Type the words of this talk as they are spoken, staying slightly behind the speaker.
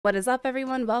What is up,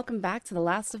 everyone? Welcome back to The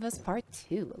Last of Us Part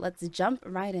 2. Let's jump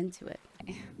right into it.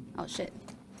 Oh, shit.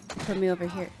 Put me over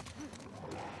here.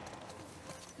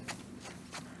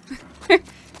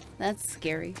 That's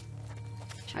scary.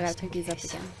 I gotta pick these up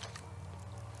again.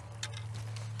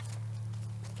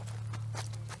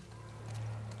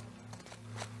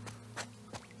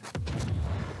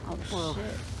 Oh, whoa. shit.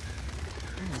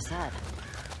 What is that?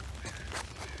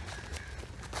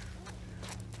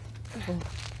 Oh.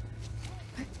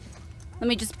 Let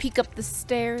me just peek up the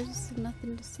stairs.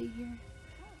 Nothing to see here.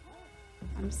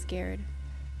 I'm scared.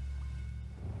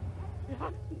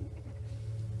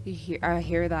 I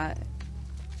hear that.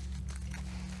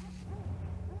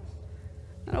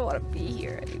 I don't want to be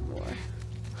here anymore.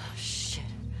 Oh, shit.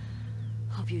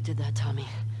 Hope you did that, Tommy.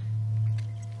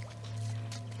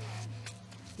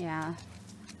 Yeah.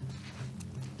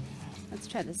 Let's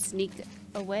try to sneak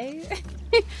away.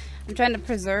 I'm trying to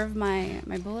preserve my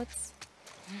bullets.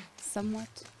 Somewhat.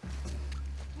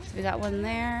 So we got one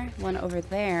there, one over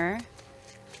there.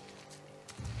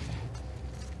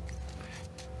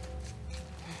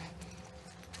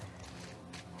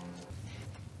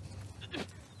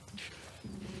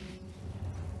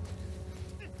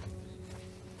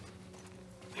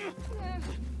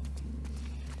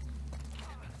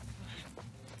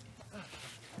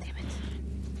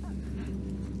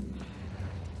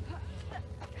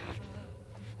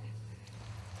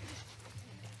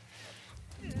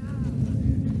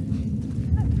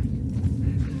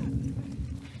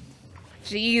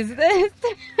 Jesus. That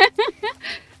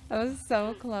was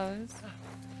so close.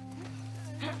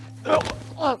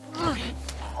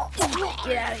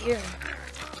 Get out of here.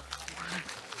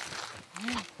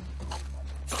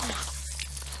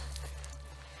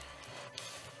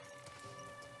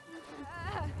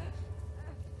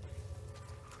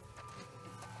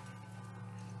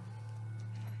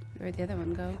 Where'd the other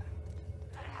one go?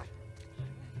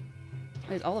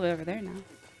 Oh, it's all the way over there now.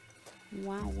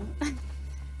 Wow.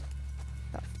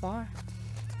 That far.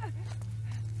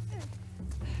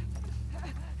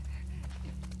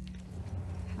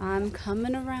 I'm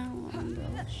coming around.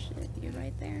 Oh shit, you're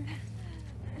right there.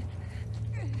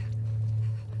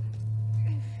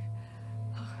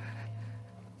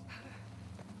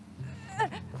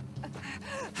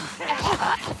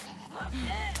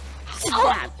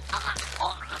 Stop.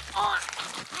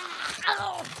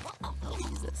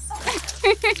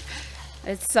 Jesus.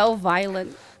 It's so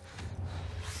violent.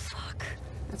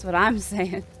 That's what I'm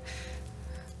saying.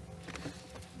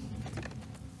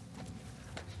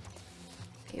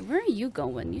 Okay, where are you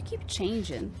going? You keep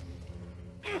changing.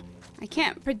 I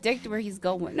can't predict where he's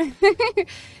going.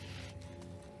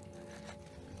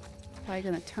 Probably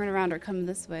gonna turn around or come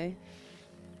this way.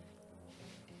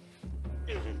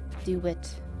 Do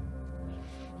it.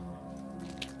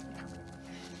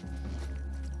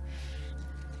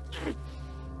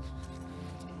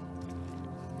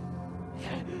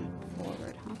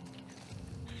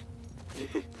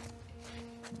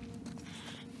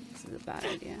 This is a bad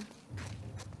idea.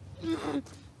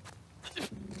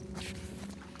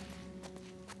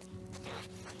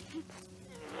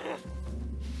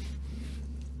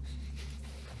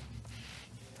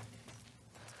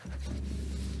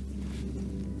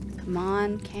 Come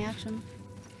on, catch him.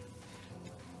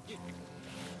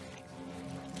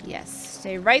 Yes,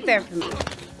 stay right there for me.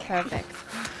 Perfect.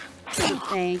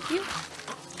 Thank you.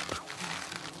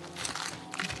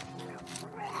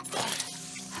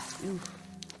 Ooh.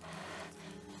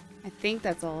 I think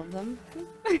that's all of them.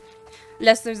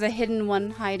 Unless there's a hidden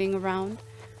one hiding around.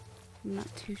 I'm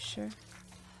not too sure.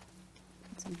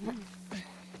 What's in here?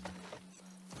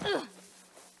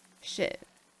 Shit.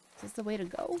 Is this the way to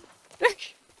go?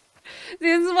 See,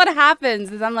 this is what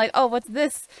happens. Is I'm like, oh, what's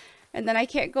this? And then I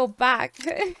can't go back.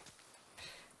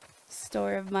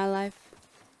 Story of my life.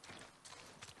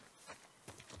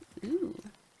 Ooh.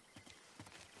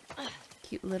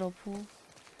 Cute little pool.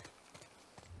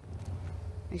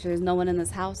 Make sure there's no one in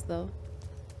this house, though.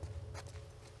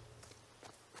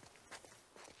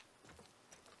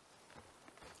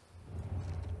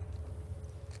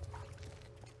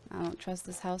 I don't trust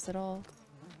this house at all.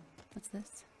 What's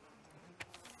this?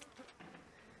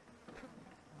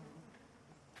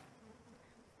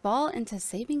 Fall into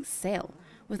savings sale.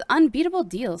 With unbeatable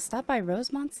deals, stop by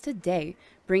Rosemont's today.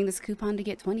 Bring this coupon to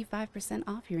get 25%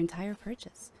 off your entire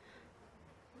purchase.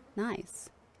 Nice.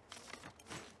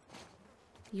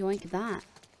 Yoink that.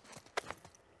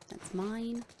 That's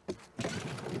mine.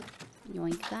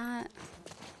 Yoink that.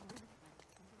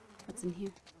 What's in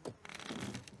here?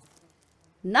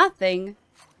 Nothing.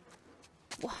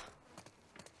 Whoa.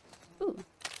 Ooh.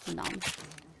 Nom.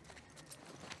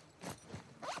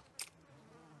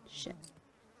 Shit.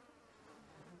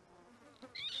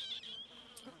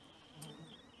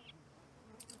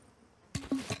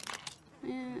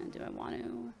 do I want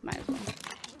to? Might as well.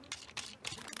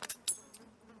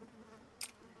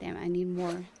 Damn, I need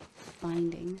more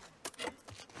binding.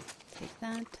 Take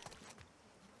that.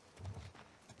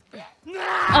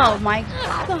 Oh my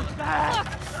god.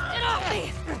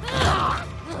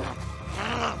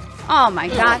 Oh my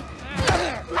god.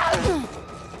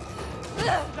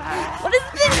 What is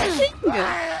this thing?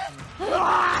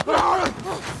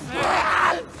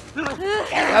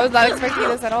 I was not expecting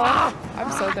this at all.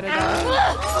 I'm so good at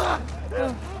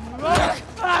that.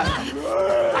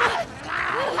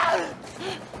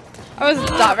 I was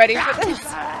not ready for this.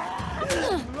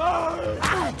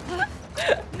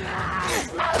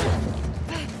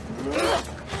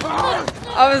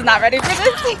 I was not ready for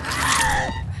this.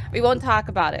 We won't talk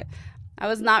about it. I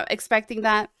was not expecting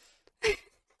that.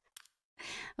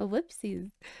 Oh,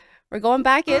 whoopsies. We're going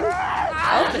back in.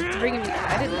 Oh, it's bringing me.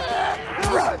 I didn't.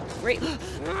 Great.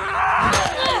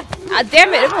 Ah,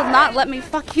 damn it. It will not let me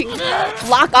fucking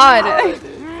lock on.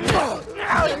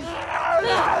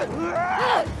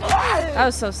 That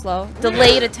was so slow.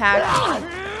 Delayed attack.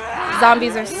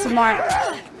 Zombies are smart.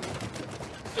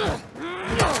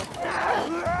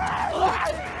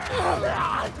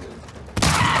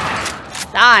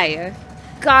 Die.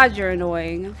 God, you're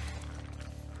annoying.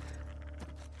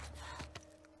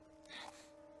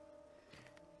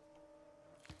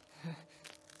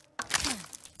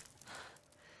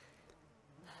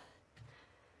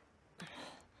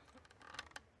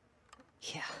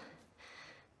 Yeah.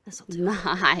 This'll do.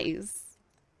 Nice.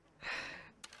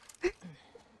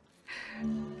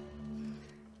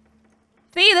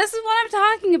 See, this is what I'm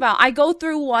talking about. I go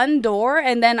through one door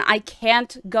and then I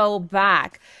can't go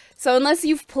back. So unless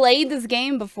you've played this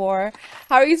game before,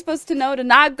 how are you supposed to know to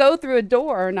not go through a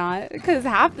door or not? Because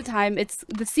half the time, it's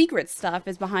the secret stuff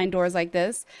is behind doors like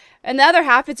this. And the other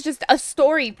half, it's just a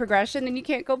story progression and you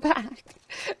can't go back.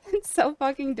 It's so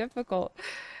fucking difficult.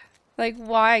 Like,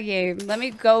 why, game? Let me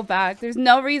go back. There's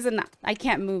no reason I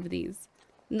can't move these.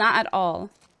 Not at all.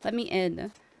 Let me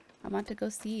in. I want to go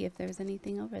see if there's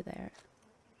anything over there.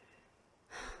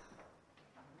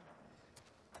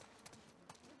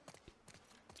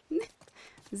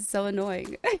 This is so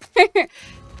annoying.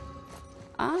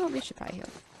 Oh, we should probably heal.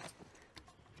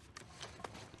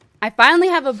 I finally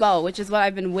have a bow, which is what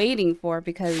I've been waiting for,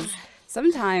 because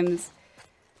sometimes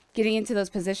getting into those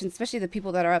positions, especially the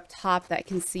people that are up top that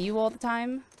can see you all the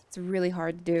time, it's really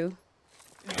hard to do.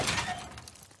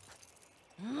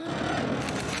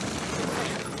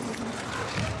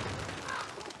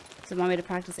 So want me to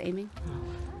practice aiming?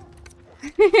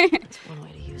 That's one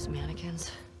way to use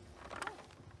mannequins.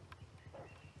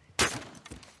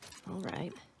 All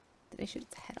right. Did I shoot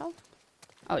its head off?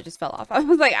 Oh, it just fell off. I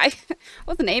was like, I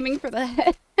wasn't aiming for the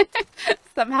head.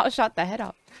 Somehow shot the head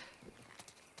off.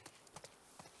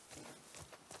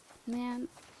 Man.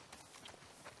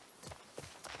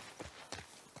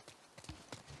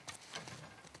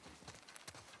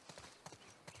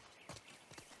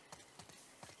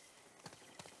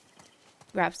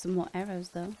 Grab some more arrows,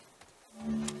 though.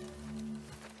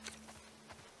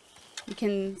 You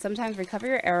can sometimes recover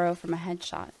your arrow from a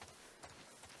headshot.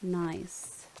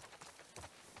 Nice.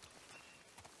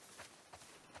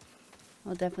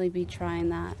 I'll definitely be trying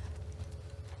that.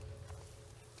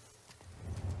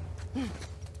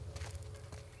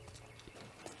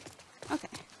 Okay.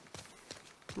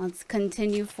 Let's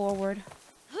continue forward.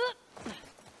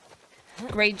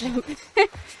 Great jump.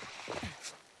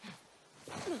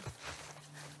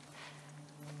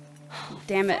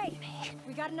 Damn it. Hey,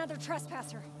 we got another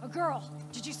trespasser. A girl.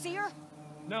 Did you see her?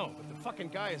 No, but the fucking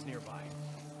guy is nearby.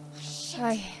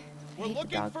 Shit. We're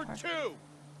looking for two!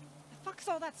 The fuck's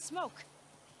all that smoke?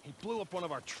 He blew up one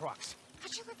of our trucks.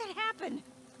 How'd you let that happen?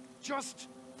 Just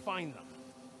find them.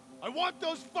 I want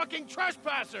those fucking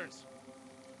trespassers!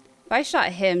 If I shot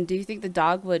him, do you think the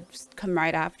dog would just come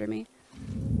right after me?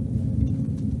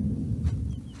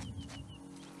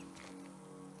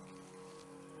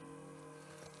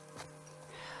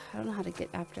 I don't know how to get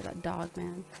after that dog,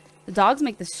 man. The dogs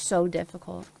make this so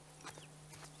difficult.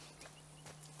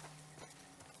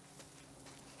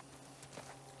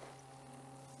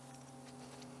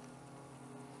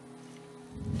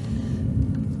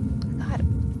 God,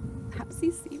 how does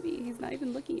he see me? He's not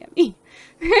even looking at me.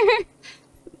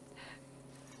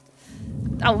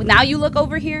 Oh, now you look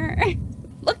over here?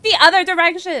 Look the other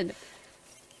direction.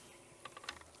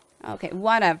 Okay,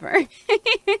 whatever.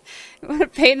 What a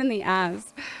pain in the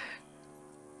ass.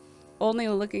 Only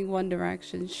looking one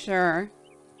direction, sure.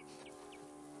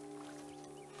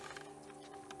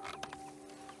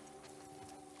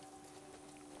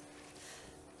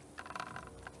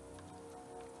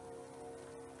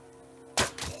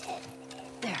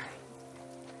 There.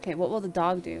 Okay, what will the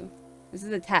dog do? This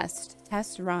is a test.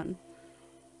 Test run.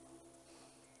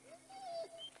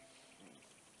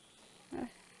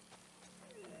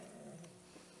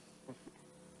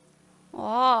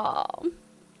 Oh,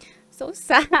 so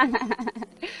sad.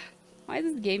 Why is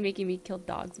this game making me kill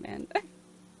dogs, man?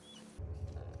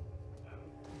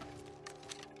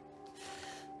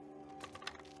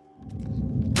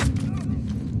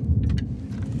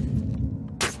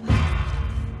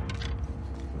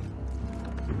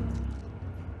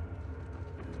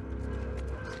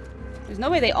 There's no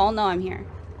way they all know I'm here.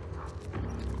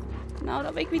 No,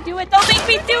 don't make me do it. Don't make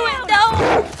me do it.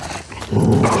 No.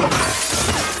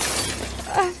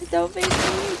 Don't make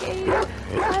me game.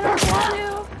 I don't want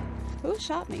to. Who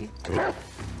shot me?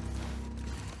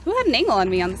 Who had an angle on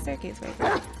me on the staircase? Wait.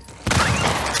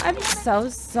 I'm so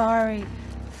sorry.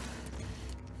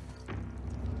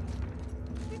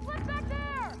 What's back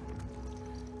there?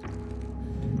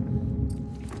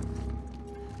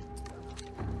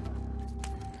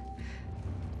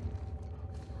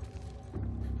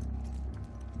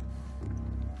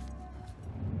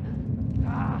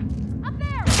 Up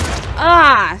there!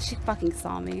 Ah, she fucking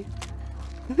saw me.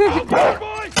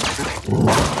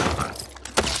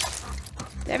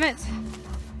 Damn it.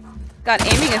 God,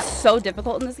 aiming is so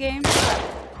difficult in this game.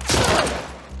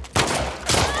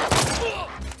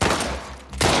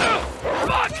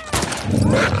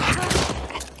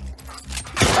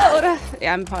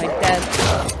 Yeah, I'm probably dead.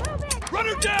 Run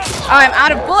her down! Oh, I'm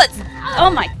out of bullets. Oh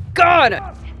my god.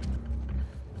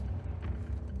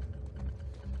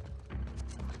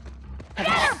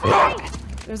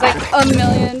 There's like a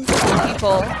million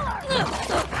people.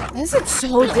 This is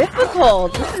so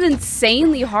difficult. This is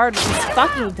insanely hard with these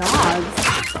fucking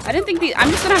dogs. I didn't think I'm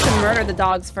just gonna have to murder the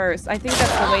dogs first. I think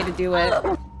that's the way to do it.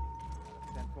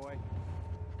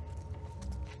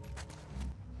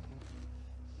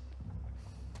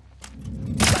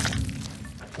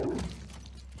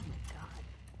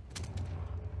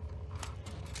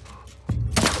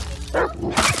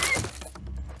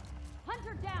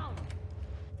 Hunter down!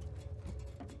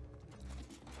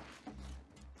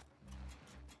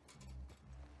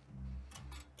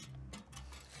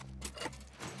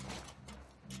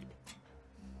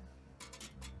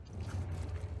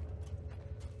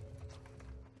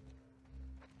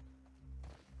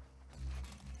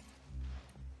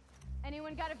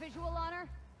 Anyone got a visual on her?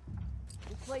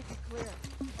 This place is clear.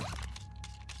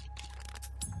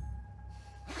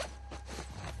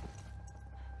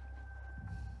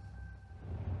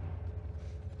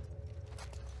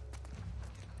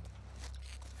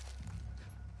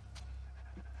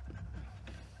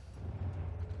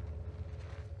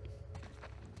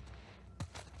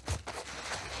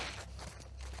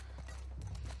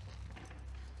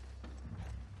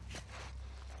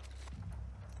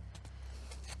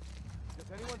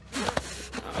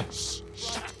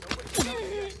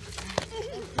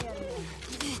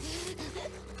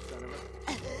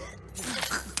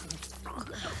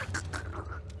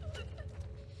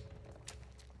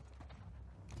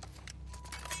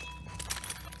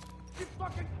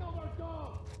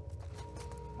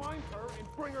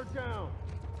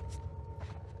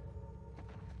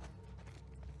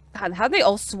 God, how'd they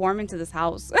all swarm into this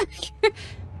house?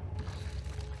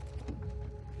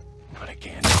 Not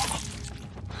again.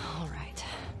 All right.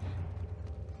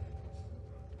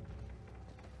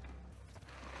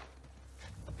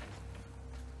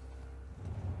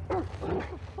 What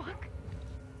the fuck?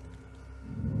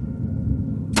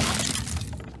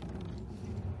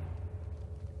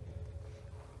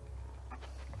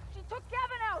 She took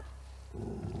Gavin out!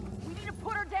 We need to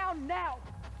put her down now!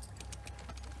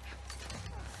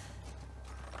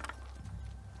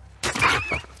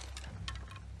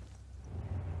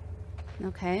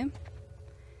 Okay.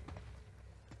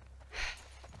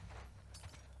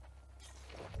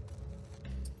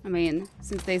 I mean,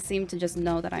 since they seem to just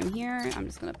know that I'm here, I'm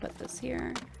just gonna put this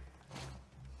here.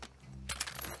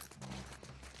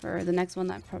 For the next one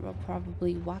that will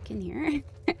probably walk in here.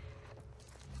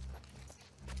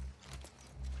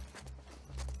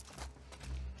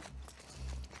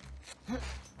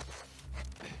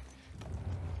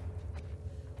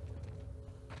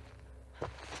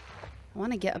 I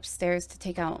want to get upstairs to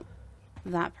take out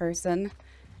that person.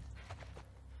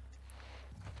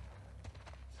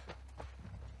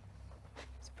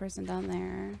 There's a person down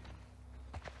there.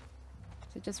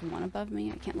 Is it just one above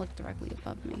me? I can't look directly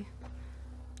above me.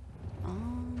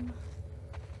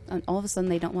 And all of a sudden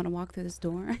they don't want to walk through this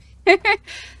door.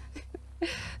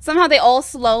 Somehow they all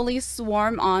slowly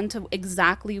swarm on to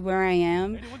exactly where I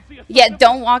am. Yet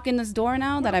don't walk in this door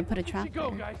now that I put a trap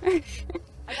there.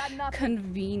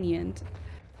 Convenient.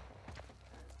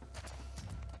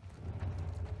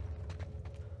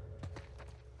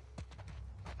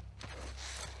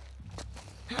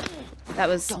 That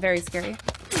was very scary.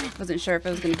 Wasn't sure if I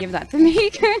was gonna give that to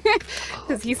me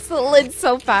because he slid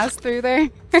so fast through there.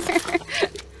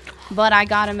 But I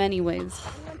got him anyways.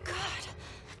 Oh God.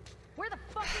 Where the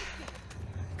fuck is he?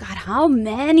 God, how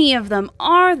many of them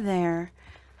are there?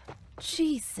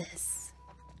 Jesus.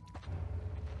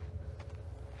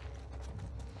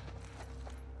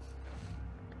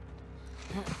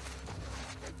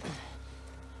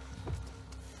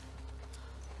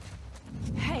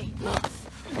 Hey.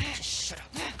 Shut up.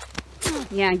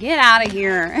 Yeah, get out of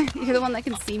here. You're the one that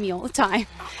can see me all the time.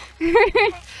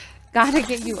 Gotta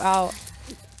get you out.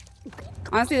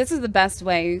 Honestly, this is the best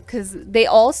way because they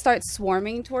all start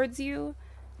swarming towards you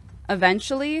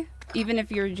eventually. Even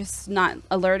if you're just not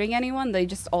alerting anyone, they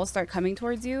just all start coming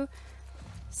towards you.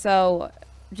 So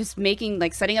just making,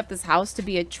 like, setting up this house to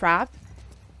be a trap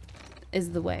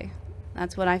is the way.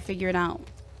 That's what I figured out.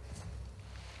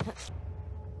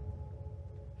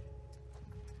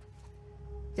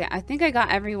 Yeah, I think I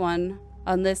got everyone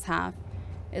on this half.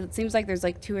 It seems like there's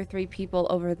like 2 or 3 people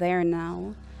over there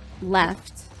now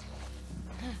left.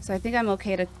 So I think I'm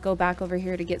okay to go back over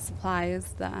here to get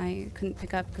supplies that I couldn't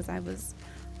pick up because I was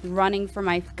running for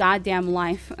my goddamn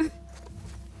life.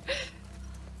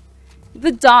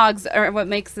 The dogs are what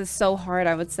makes this so hard,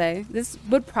 I would say. This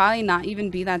would probably not even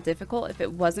be that difficult if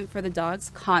it wasn't for the dogs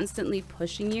constantly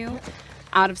pushing you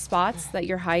out of spots that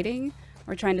you're hiding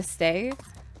or trying to stay.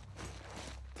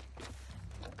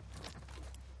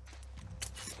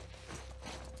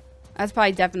 That's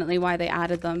probably definitely why they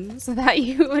added them, so that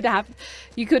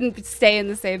you couldn't stay in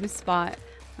the same spot.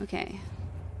 Okay.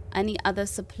 Any other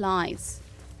supplies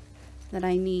that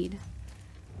I need?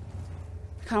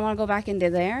 Kind of want to go back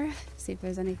into there, see if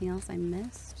there's anything else I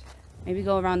missed. Maybe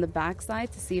go around the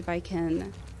backside to see if I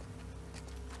can,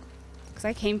 because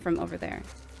I came from over there.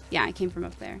 Yeah, I came from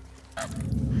up there.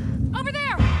 Over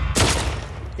there.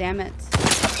 Damn it.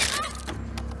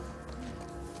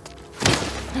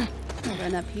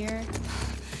 Run up here.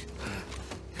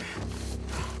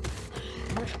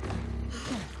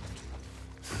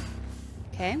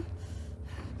 Okay.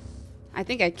 I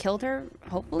think I killed her,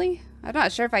 hopefully. I'm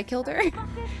not sure if I killed her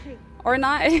or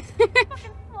not. Fucking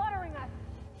slaughtering us.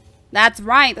 That's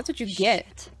right. That's what you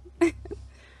get.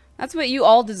 That's what you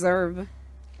all deserve.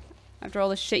 After all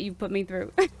the shit you put me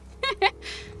through.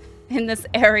 In this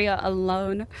area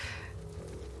alone.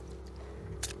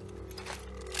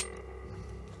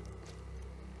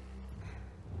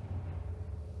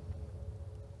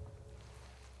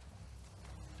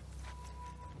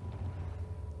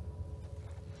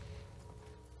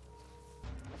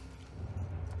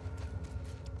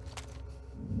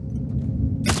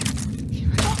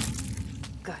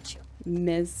 Got you.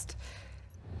 Missed.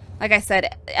 Like I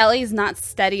said, Ellie's not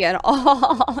steady at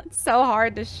all. It's so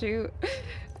hard to shoot.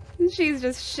 She's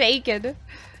just shaken.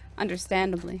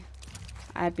 Understandably.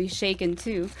 I'd be shaken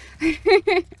too.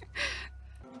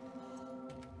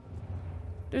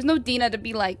 There's no Dina to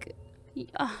be like,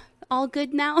 all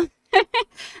good now?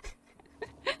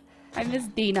 I miss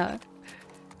Dina.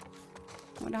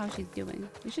 I wonder how she's doing.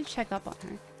 We should check up on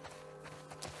her.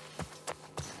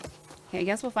 Okay, I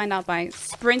guess we'll find out by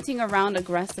sprinting around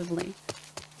aggressively.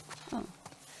 Oh.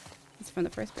 It's from the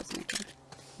first person, I think.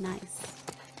 Nice.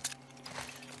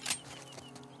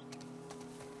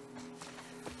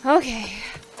 Okay.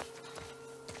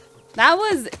 That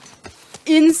was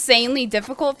insanely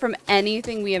difficult from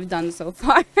anything we have done so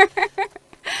far.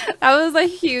 That was a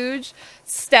huge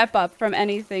step up from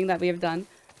anything that we have done.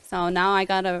 So now I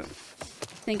gotta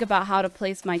think about how to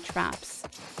place my traps.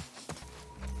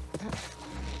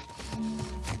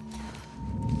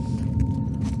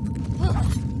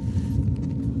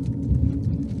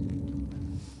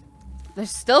 There's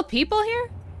still people here?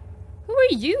 Who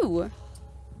are you?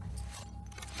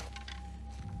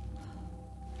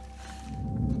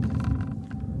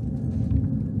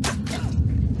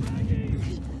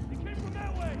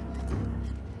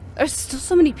 There's still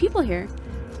so many people here.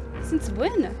 Since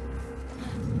when?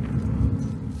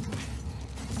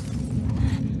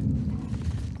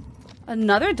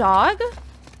 Another dog? Can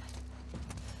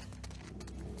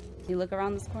you look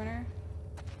around this corner?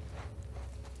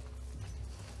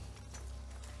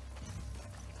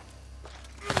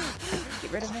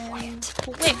 Get rid of him.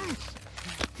 Quick.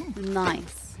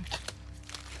 Nice.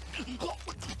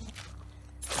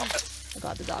 I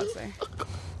got the dogs there.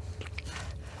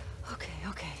 Okay,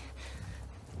 okay.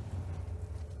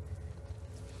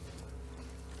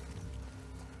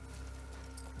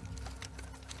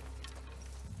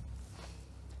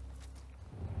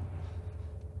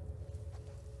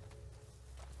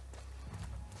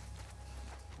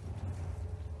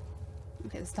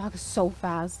 Okay, this dog is so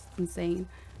fast. It's insane.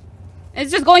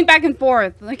 It's just going back and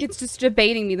forth. Like, it's just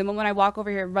debating me. The moment I walk over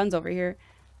here, it runs over here.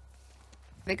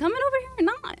 Are they coming over here or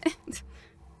not?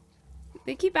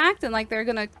 They keep acting like they're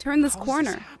gonna turn this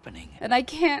corner. This happening? And I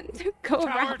can't go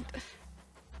around.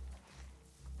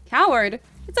 Coward?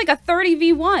 It's like a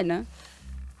 30v1.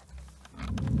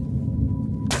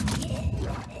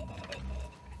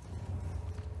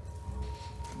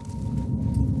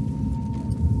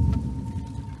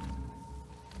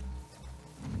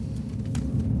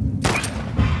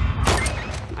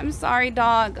 I'm sorry,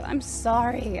 dog. I'm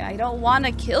sorry. I don't want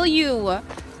to kill you.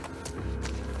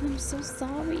 I'm so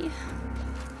sorry.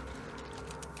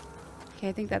 Okay,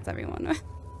 I think that's everyone.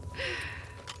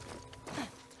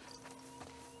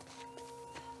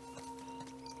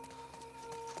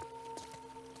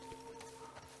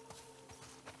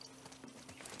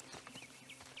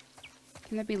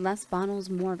 Can there be less bottles,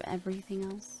 more of everything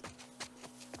else?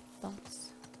 Thoughts?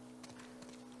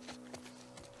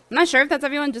 I'm not sure if that's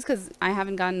everyone, just because I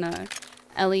haven't gotten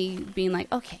Ellie being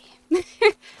like, okay.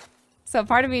 So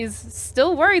part of me is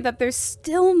still worried that there's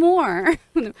still more,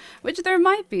 which there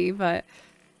might be, but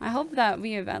I hope that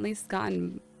we have at least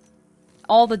gotten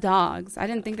all the dogs. I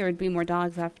didn't think there would be more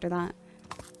dogs after that.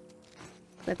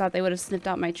 I thought they would have sniffed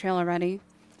out my trail already.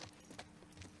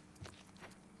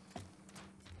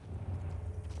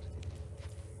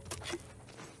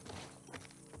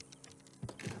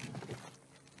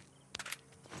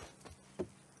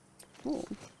 Ooh.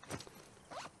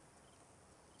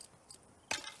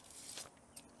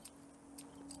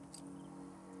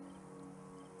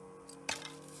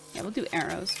 Yeah, we'll do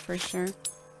arrows for sure.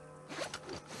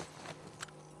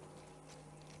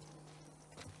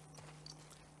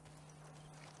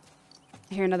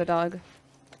 I hear another dog.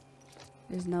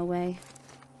 There's no way.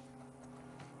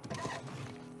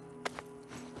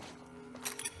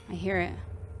 I hear it.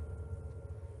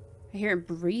 I hear it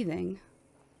breathing.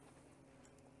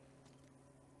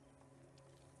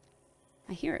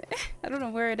 I hear it. I don't know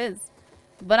where it is,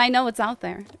 but I know it's out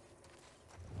there.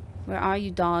 Where are you,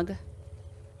 dog?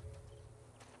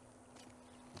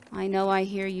 I know I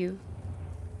hear you.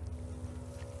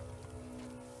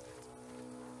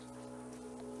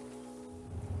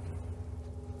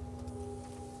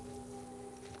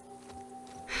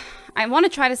 I want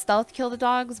to try to stealth kill the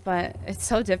dogs, but it's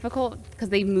so difficult because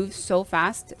they move so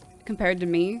fast compared to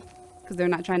me because they're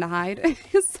not trying to hide.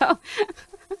 So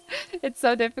it's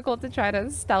so difficult to try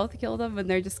to stealth kill them when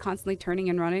they're just constantly turning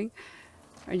and running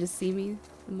or just see me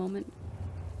the moment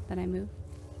that I move.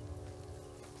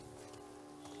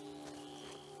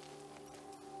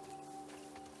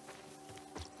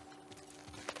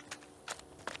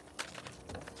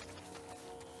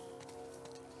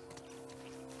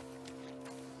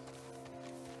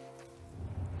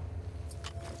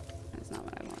 That's not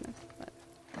what I wanted, but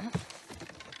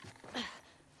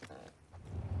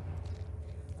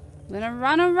I'm gonna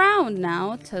run around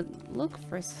now to look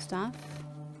for stuff.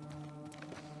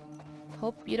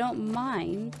 Hope you don't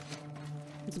mind.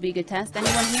 This will be a good test.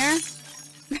 Anyone here?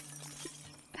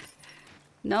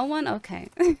 No one? Okay.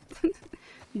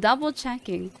 Double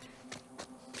checking.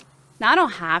 Now I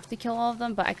don't have to kill all of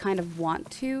them, but I kind of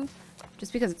want to.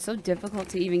 Just because it's so difficult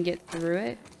to even get through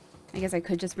it. I guess I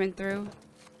could just sprint through,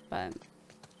 but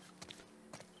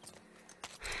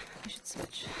I should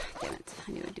switch. Damn it.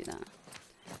 I knew I'd do that.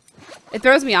 It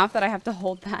throws me off that I have to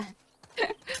hold that.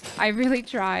 I really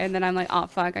try, and then I'm like, oh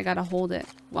fuck, I gotta hold it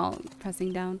while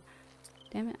pressing down.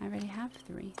 Damn it, I already have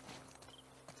 3.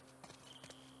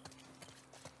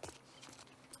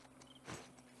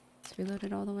 It's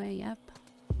reloaded all the way, yep.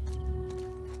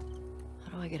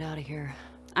 How do I get out of here?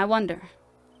 I wonder.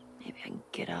 Maybe I can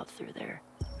get out through there.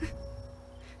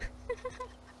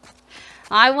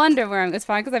 I wonder where I'm. It's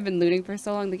fine because I've been looting for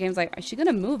so long. The game's like, is she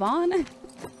gonna move on?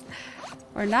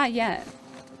 Or not yet?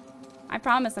 I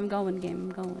promise I'm going,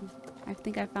 game. I'm going. I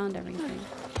think I found everything.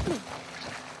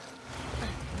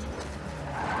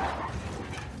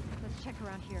 Let's check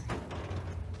around here.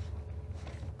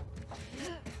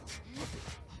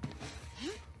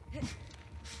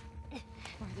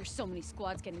 Why are there so many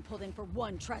squads getting pulled in for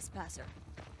one trespasser?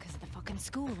 Because of the fucking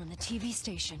school and the TV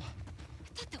station. I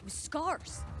thought that was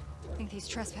scars. I think these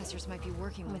trespassers might be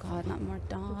working Oh with god, not more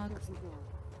dogs.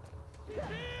 Here!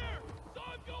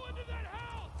 Don't go into that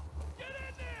house! Get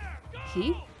in there! Go!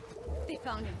 He? They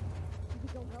found him. We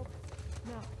don't help.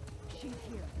 No, she's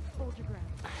here. Hold your ground.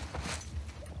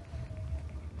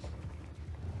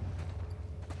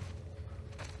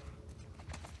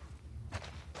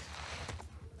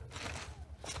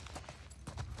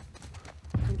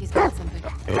 I think he's got something.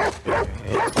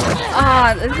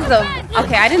 This is a...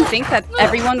 Okay, I didn't think that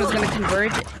everyone was going to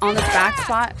converge on this back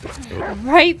spot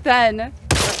right then.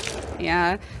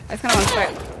 Yeah, I just kind of want to start.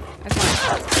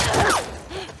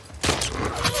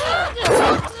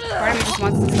 Part of me just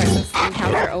wants to start this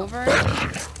encounter over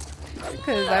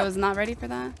because I was not ready for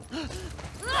that.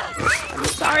 I'm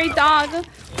sorry, dog.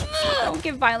 Don't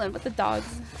get violent with the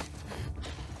dogs.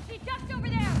 She ducked over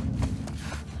there.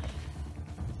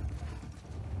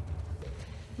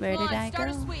 Where did I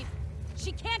Start go? a sweep.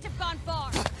 She can't have gone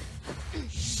far.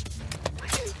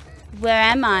 Where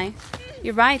am I?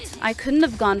 You're right. I couldn't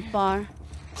have gone far.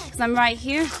 Because I'm right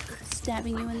here,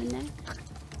 stabbing you in the neck.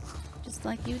 Just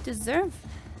like you deserve.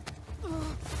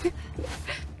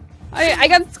 I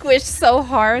got squished so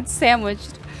hard.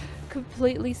 Sandwiched.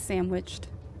 Completely sandwiched.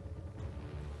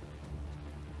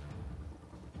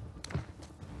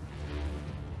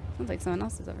 Sounds like someone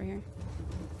else is over here.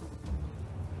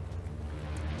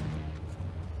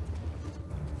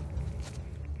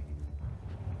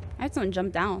 I had someone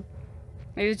jump down.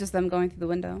 Maybe it was just them going through the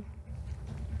window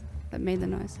that made the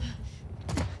noise.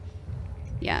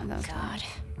 Yeah, that was God.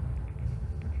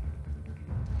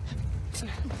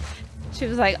 She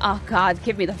was like, oh God,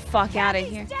 get me the fuck out of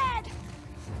here. Dead.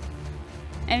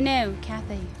 Oh no,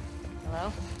 Kathy.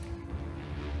 Hello?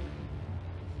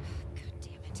 God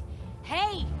damn it.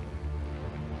 Hey!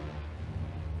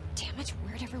 Damn it,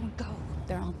 where'd everyone go?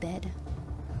 They're all dead.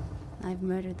 I've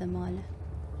murdered them all.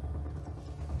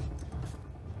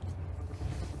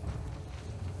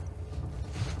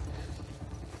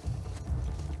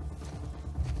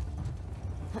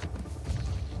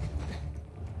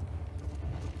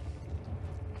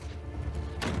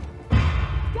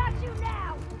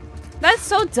 That's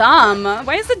so dumb.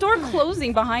 Why is the door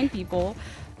closing behind people?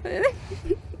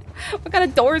 What kind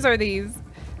of doors are these?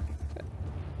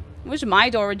 I wish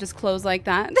my door would just close like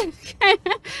that.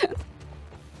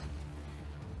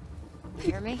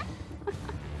 Hear me?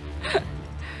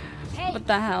 Hey, What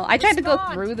the hell? I tried to go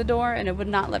respond. through the door and it would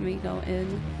not let me go in.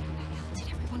 Where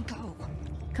did everyone go?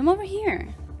 Come over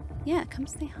here. Yeah, come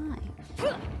say hi.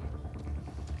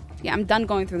 Yeah, I'm done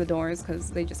going through the doors because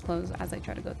they just close as I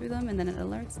try to go through them and then it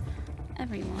alerts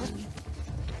everyone.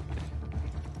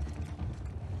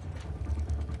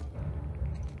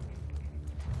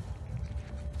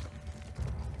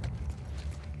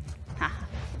 Haha.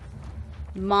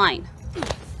 Mine.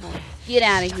 Get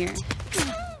out of here.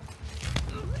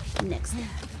 Next.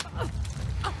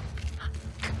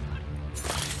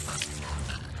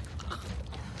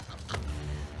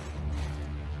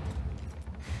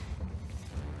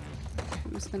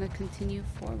 I'm just gonna continue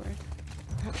forward.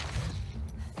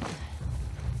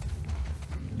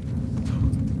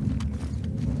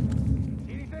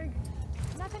 Anything?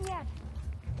 Nothing yet.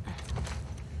 What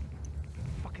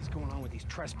the fuck is going on with these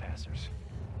trespassers?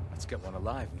 Let's get one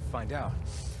alive and find out.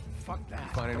 Fuck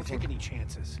that. Find Don't anything? take any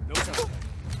chances. No time.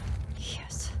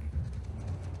 Yes.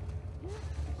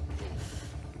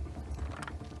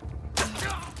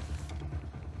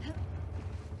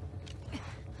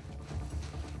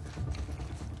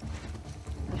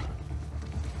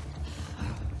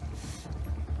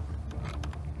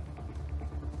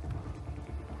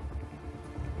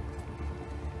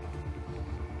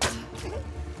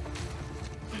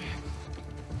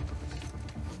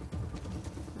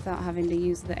 Without having to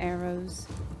use the arrows.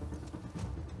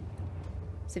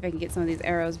 See if I can get some of these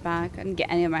arrows back. I didn't get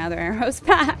any of my other arrows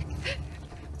back.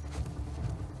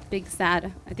 Big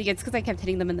sad. I think it's because I kept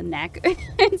hitting them in the neck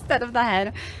instead of the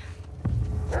head.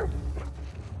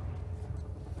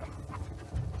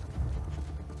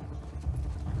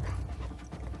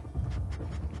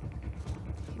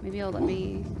 Maybe it'll let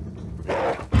me...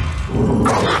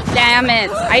 Damn it!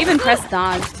 I even pressed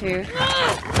dodge too.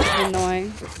 That's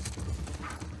annoying.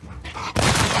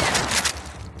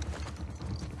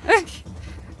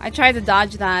 I tried to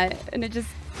dodge that and it just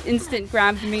instant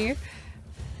grabbed me.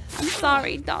 I'm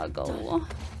sorry, doggo.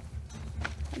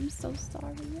 I'm so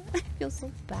sorry. I feel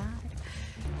so bad.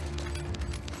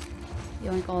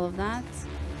 Yoink all of that.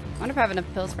 I wonder if I have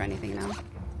enough pills for anything now.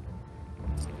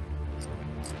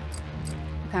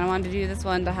 I kind of wanted to do this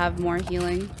one to have more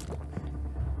healing.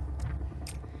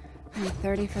 Like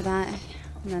 30 for that,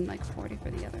 and then like 40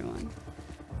 for the other one.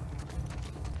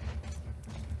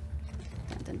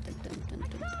 Dun, dun, dun, dun, dun, dun.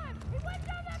 He went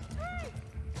down that street.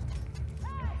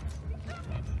 Hey, he's not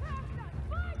getting past us.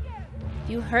 Find him. If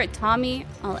you hurt Tommy,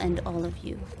 I'll end all of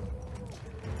you.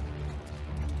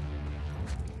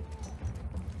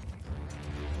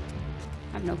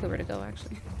 I have no clue where to go,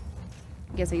 actually.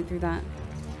 I'm guessing through that.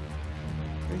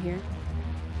 Through here.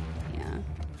 Yeah.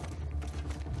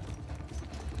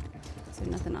 Is there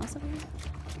nothing else over here?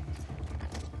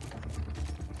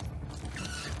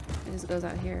 It just goes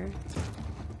out here.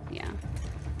 Yeah.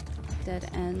 Dead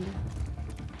end.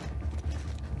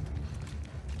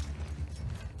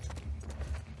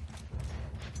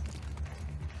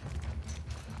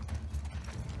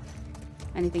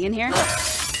 Anything in here? No.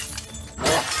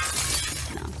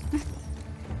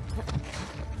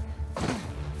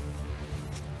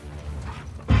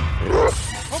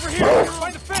 Over here!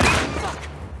 Find the fence!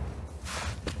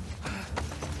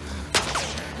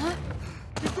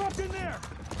 He dropped in there!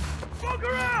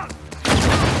 Bugger out!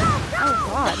 Oh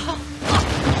god.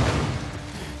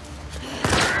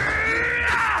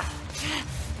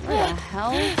 Where the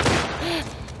hell?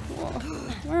 Whoa.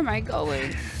 Where am I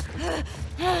going?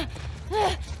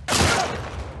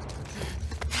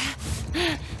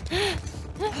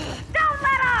 Don't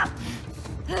let up!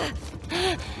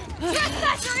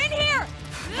 Trespasser in here!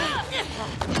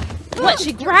 What?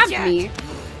 She grabbed me.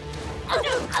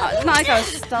 It's not like I was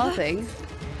stealthing.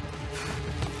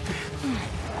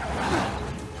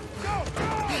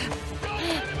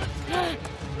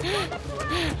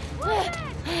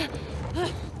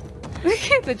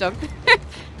 The jump.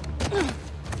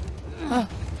 Oh.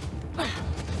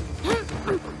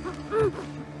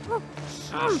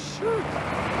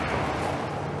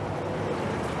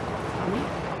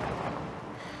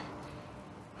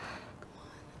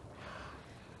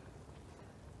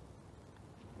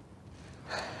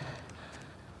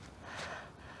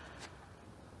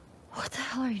 What the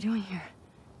hell are you doing here?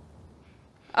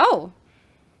 Oh.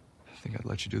 I think I'd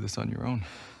let you do this on your own.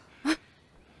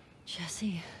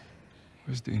 Jesse.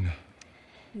 Where's Dina?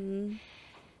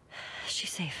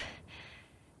 She's safe.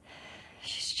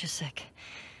 She's just sick.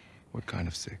 What kind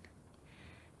of sick?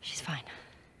 She's fine.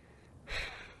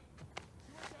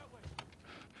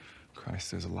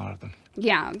 Christ, there's a lot of them.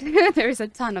 Yeah, there's a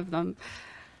ton of them.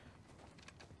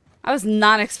 I was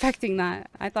not expecting that.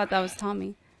 I thought that was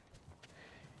Tommy.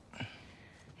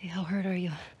 Hey, how hurt are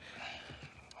you?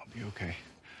 I'll be okay.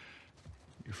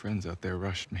 Your friends out there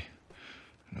rushed me.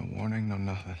 No warning, no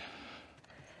nothing.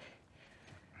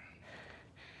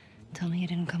 Tell me you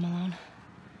didn't come alone.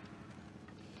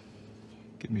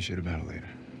 Give me shit about it later.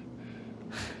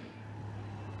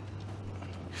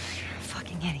 You're a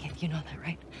fucking idiot. You know that,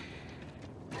 right?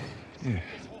 Yeah.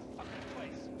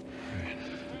 Right.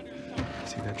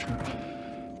 See that truck?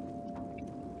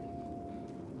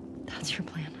 That's your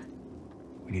plan.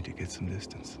 We need to get some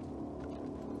distance.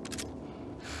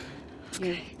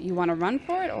 You want to run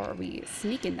for it, or are we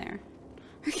sneaking there?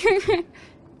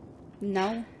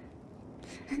 No.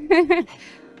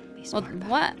 Well,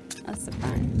 what? A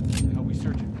surprise. What are we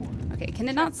searching for? Okay, can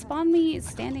it not spawn me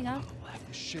standing up?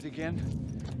 This shit again?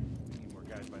 Need more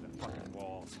guys by the fucking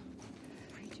walls.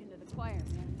 Preaching to the choir,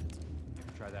 man.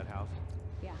 Ever try that house?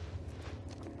 Yeah.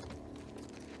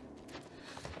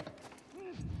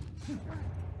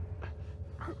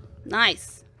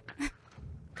 Nice.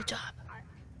 Good job.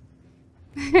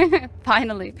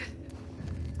 Finally.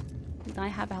 And I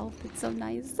have help. It's so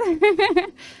nice.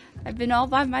 I've been all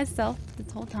by myself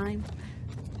this whole time.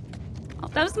 Oh,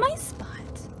 that was my spot.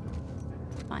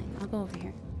 Fine, I'll go over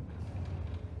here.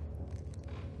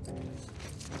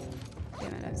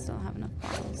 Damn it, I still have enough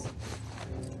bottles.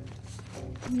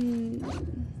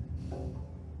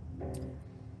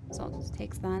 So I'll just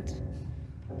take that.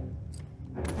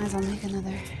 As I'll make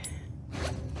another.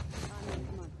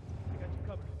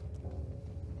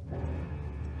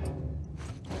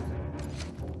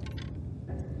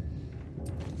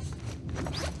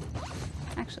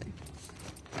 Actually.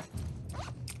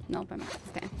 Nope, I'm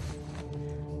okay.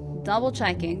 Double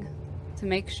checking to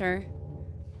make sure.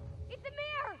 It's a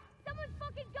mirror! Someone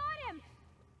fucking got him!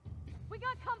 We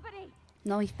got company!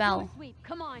 No, he fell. Sweep,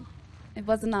 come on! It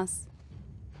wasn't us.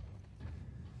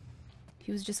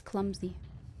 He was just clumsy.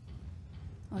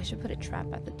 Oh, I should put a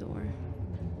trap at the door.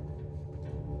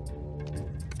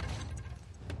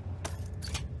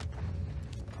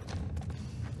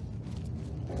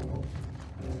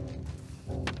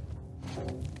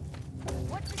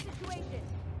 What's the situation?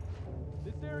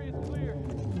 This area's clear.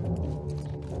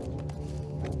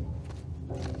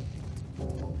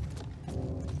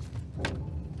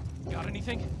 Got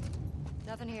anything?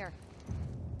 Nothing here.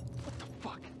 What the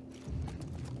fuck?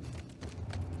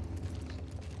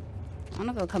 I don't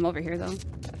know if they'll come over here though.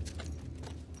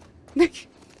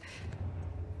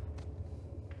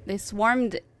 They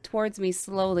swarmed towards me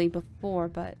slowly before,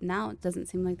 but now it doesn't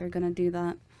seem like they're gonna do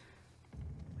that.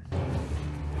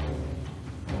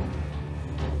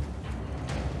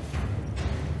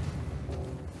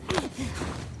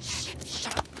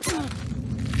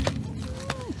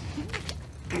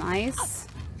 Nice.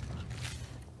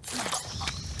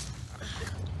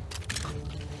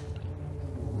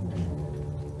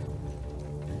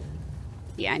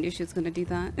 Yeah, I knew she was gonna do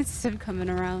that instead of coming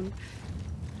around.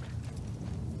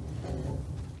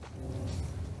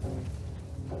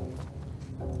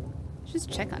 Just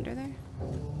check under there.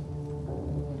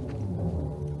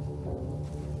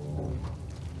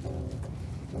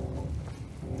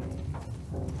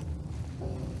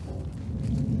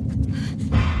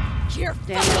 You're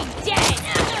Damn fucking dead!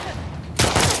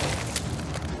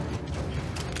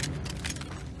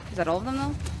 Is that all of them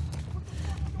though?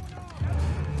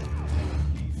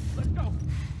 Let's go.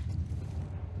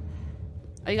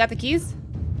 Oh, you got the keys?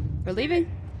 We're leaving?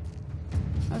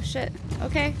 Oh shit.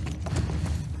 Okay.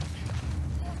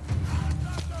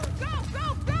 Go,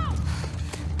 go, go!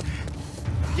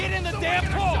 Get in the damn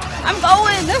car! I'm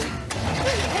going!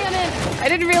 Damn it! I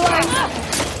didn't realize.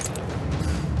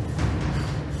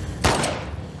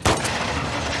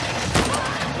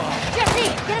 Jesse,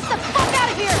 get us the fuck out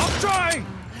of here! I'm trying!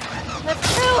 Let's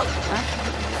go!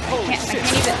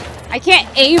 I can't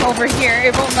aim over here.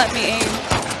 It won't let me aim.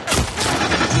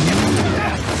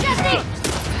 Jesse!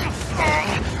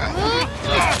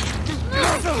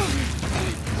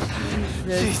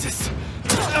 Jesus.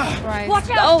 Christ. Watch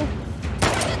out! Oh,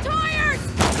 The tires!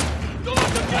 Don't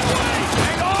let them get away!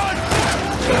 Hang on!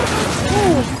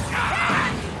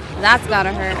 that's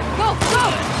gotta hurt. Go,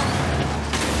 go!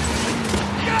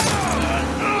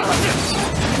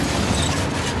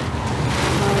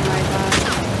 Oh my god.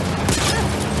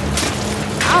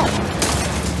 Ow.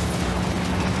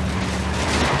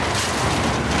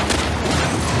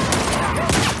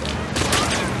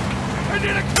 I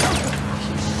need a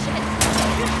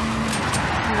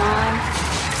Come on.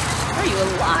 Are you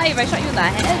alive? I shot you in the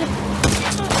head.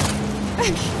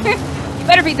 You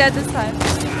better be dead this time.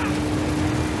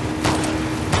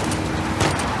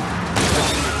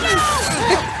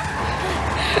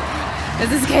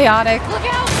 This is chaotic. Look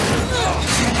out!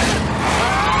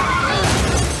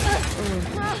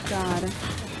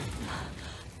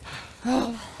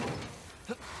 Oh,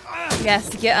 God. Yes,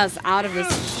 get us out of this.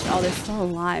 Oh, they're still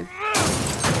alive.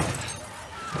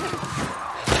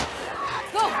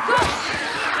 Go, go!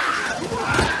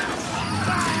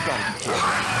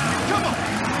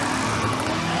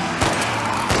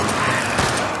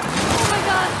 Oh my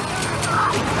god!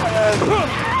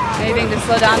 Anything to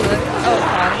slow down the. Oh,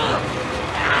 God.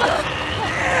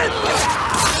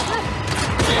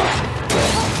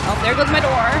 Oh, there goes my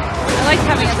door. I like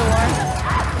having a door.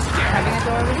 Having a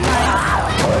door was nice.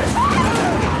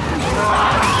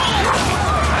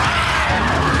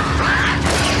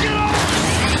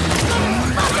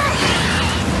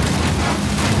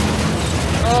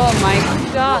 Oh my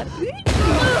god.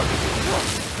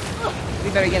 We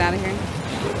better get out of here.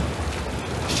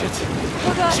 Shit.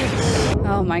 Oh god!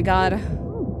 Oh my god.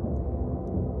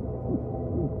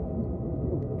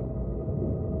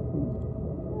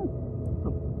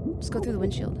 Just go through the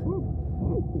windshield.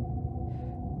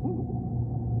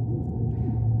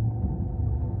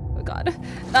 Oh god.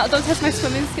 No, don't touch my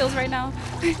swimming skills right now.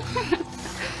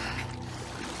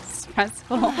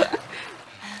 Stressful.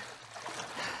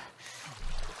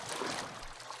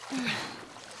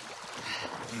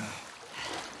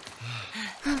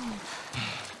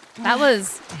 That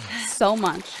was so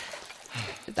much.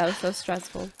 That was so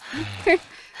stressful.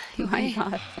 My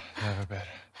god. Never better.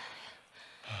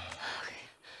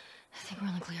 I think we're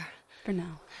on the clear. For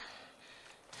now.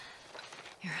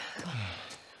 Here, go on.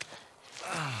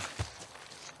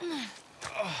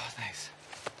 Oh, thanks.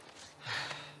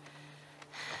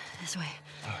 This way.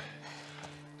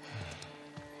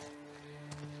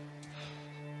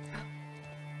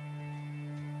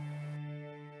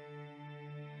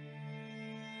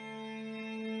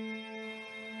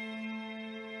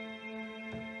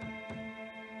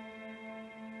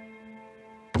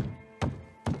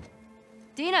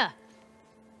 Dina!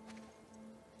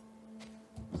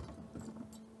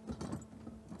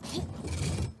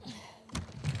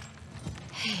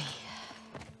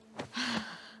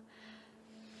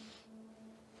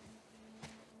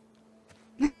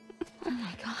 Oh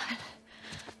my god.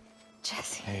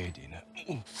 Jesse. Hey, Dina.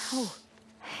 Ooh. Oh.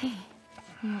 Hey.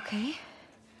 You okay?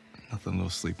 Nothing a little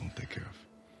sleep won't take care of.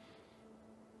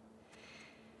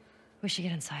 We should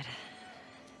get inside.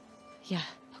 Yeah.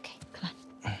 Okay, come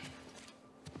on.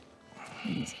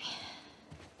 Easy.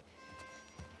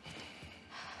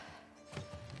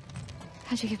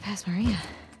 How'd you get past Maria?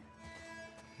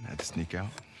 I had to sneak out.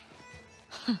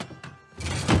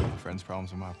 My friend's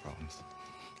problems are my problems.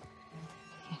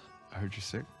 I heard you're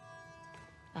sick.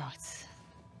 Oh, it's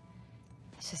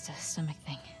just a stomach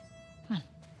thing. Come on.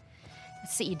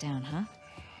 Let's sit you down, huh?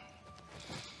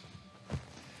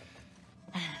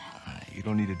 You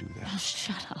don't need to do that. Oh,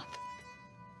 shut up.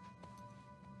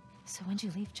 So when'd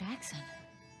you leave Jackson?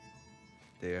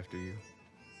 Day after you,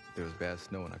 there was bad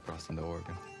snow and I crossed into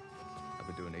Oregon. I've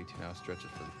been doing 18-hour stretches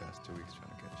for the past 2 weeks trying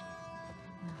to catch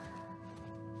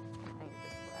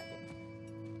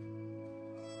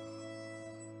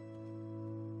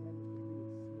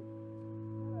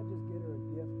Can't I just get her a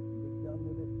gift and be done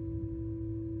with it?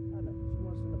 I know, she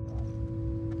wants an apartment.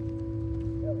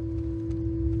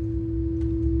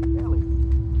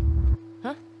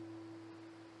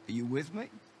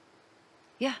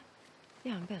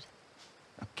 good.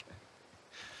 Okay.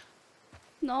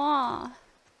 Aw.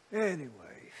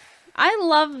 Anyway, I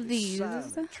love these.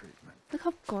 silent treatment. Look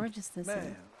how gorgeous this is.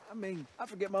 Man, I mean, I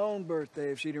forget my own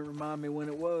birthday if she didn't remind me when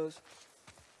it was.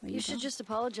 Well, You should just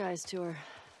apologize to her.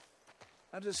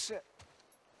 I just said...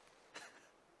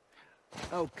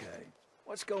 Okay,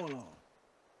 what's going on?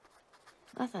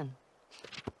 Nothing.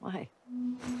 Why?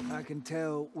 I can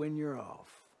tell when you're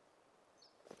off.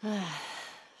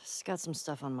 Just got some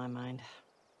stuff on my mind.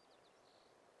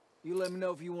 You let me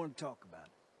know if you want to talk about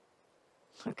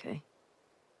it. Okay.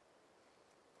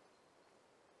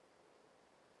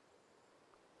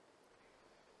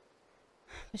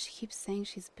 But she keeps saying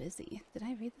she's busy. Did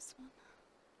I read this one?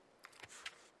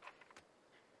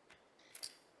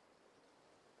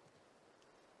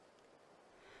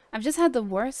 I've just had the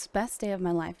worst, best day of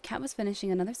my life. Kat was finishing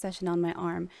another session on my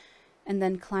arm and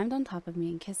then climbed on top of me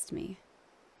and kissed me.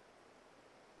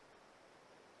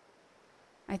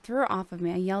 I threw her off of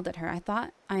me. I yelled at her. I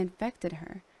thought I infected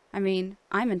her. I mean,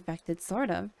 I'm infected, sort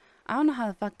of. I don't know how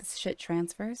the fuck this shit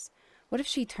transfers. What if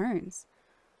she turns?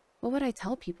 What would I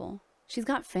tell people? She's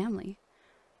got family.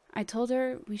 I told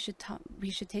her we should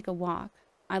take a walk.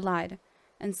 I lied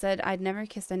and said I'd never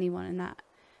kissed anyone and that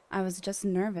I was just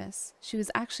nervous. She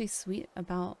was actually sweet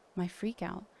about my freak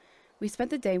out. We spent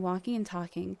the day walking and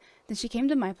talking. Then she came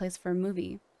to my place for a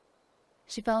movie.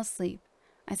 She fell asleep.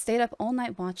 I stayed up all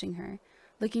night watching her,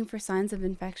 looking for signs of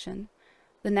infection.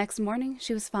 The next morning,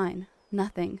 she was fine.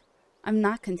 Nothing. I'm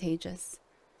not contagious.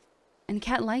 And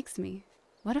Kat likes me.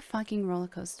 What a fucking roller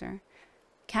coaster.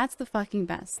 Kat's the fucking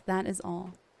best. That is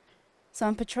all. So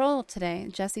on patrol today,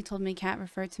 Jessie told me Kat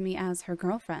referred to me as her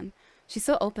girlfriend. She's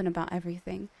so open about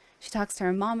everything. She talks to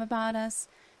her mom about us.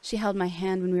 She held my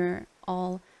hand when we were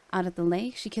all out at the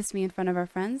lake. She kissed me in front of our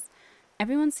friends.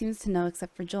 Everyone seems to know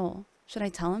except for Joel. Should I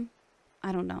tell him?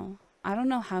 I don't know. I don't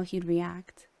know how he'd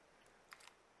react.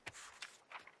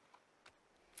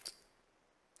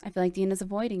 I feel like Dina's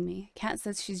avoiding me. Kat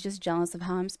says she's just jealous of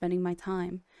how I'm spending my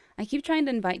time. I keep trying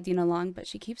to invite Dina along, but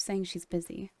she keeps saying she's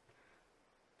busy.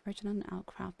 Virgin on an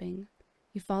outcropping.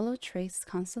 You follow trace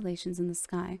constellations in the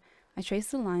sky. I trace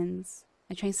the lines.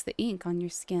 I trace the ink on your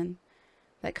skin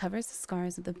that covers the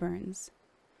scars of the burns.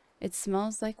 It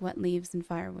smells like wet leaves and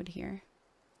firewood here.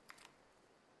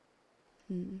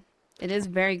 It is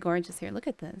very gorgeous here. Look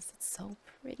at this. It's so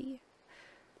pretty.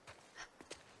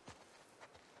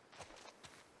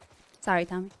 Sorry,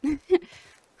 Tommy.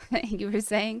 You were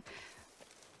saying?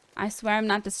 I swear I'm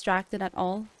not distracted at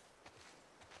all.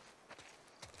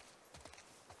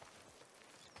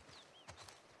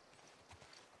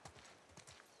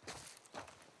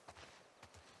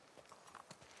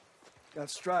 Got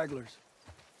stragglers.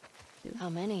 How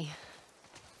many?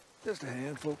 Just a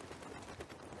handful.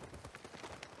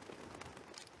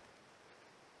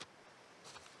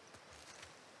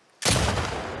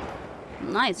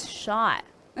 Nice shot.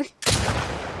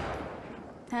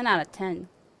 10 out of 10.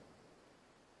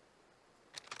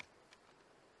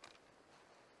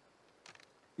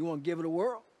 You want to give it a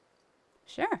whirl?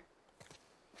 Sure.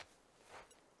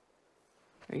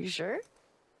 Are you sure?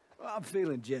 Well, I'm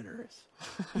feeling generous.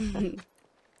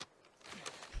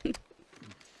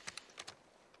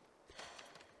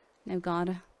 No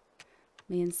god.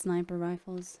 Me and sniper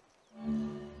rifles.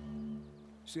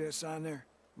 See that sign there?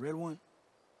 Red one?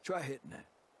 Try hitting that.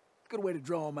 Good way to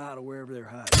draw them out of wherever they're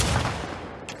hiding.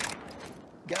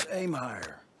 Got to aim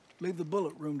higher. Leave the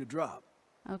bullet room to drop.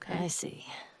 Okay. I see.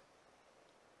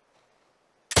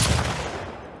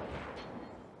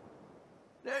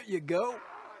 There you go.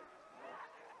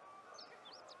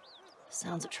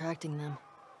 Sounds attracting them.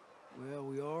 Well,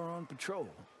 we are on patrol.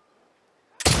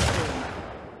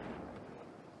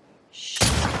 Shh.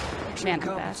 Man, I'm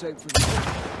bad. Compensate for the...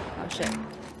 Oh shit.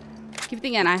 Keep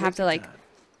thinking I have to like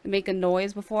make a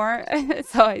noise before,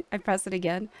 so I press it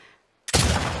again.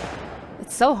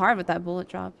 It's so hard with that bullet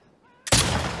drop.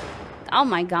 Oh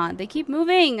my god, they keep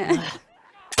moving. There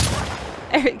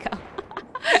we go.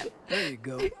 There you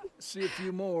go. See a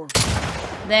few more.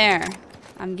 There.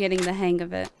 I'm getting the hang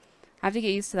of it. I have to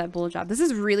get used to that bullet drop. This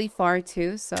is really far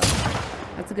too, so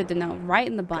that's good to know. Right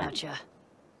in the butt. Gotcha.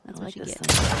 That's I what like you this get.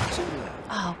 thing.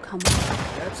 Oh, come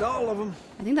on. That's all of them.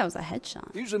 I think that was a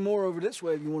headshot. Usually more over this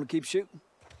way if you want to keep shooting.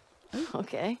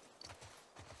 Okay.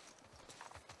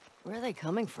 Where are they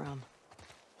coming from?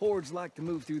 Hordes like to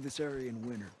move through this area in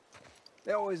winter.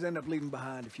 They always end up leaving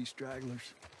behind a few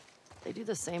stragglers. They do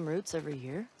the same routes every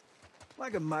year?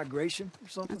 Like a migration or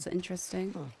something. That's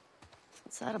interesting.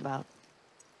 What's that about?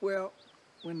 Well,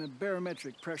 when the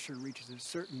barometric pressure reaches a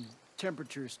certain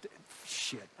temperature...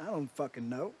 Shit, I don't fucking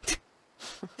know.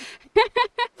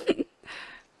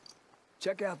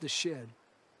 Check out the shed.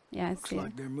 Yeah, I Looks see.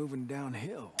 like they're moving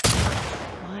downhill.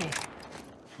 Why?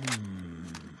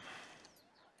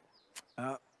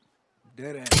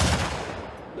 Dead end.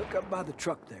 Look up by the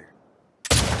truck there.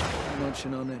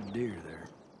 Munching on that deer there.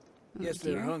 Oh, Guess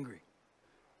deer? they're hungry.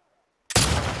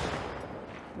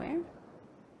 Where?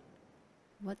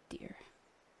 What deer?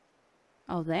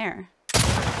 Oh, there.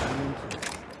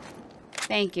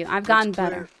 Thank you. I've gotten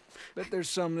better. Bet there's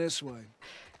some this way.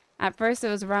 At first it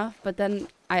was rough, but then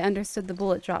I understood the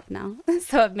bullet drop now.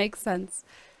 So it makes sense.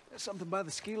 There's something by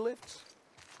the ski lifts.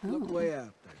 Oh. Look way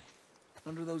out there.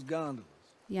 Under those gondolas.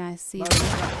 Yeah, I see. By the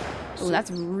top. Oh, that's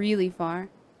really far.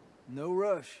 No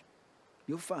rush.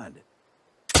 You'll find it.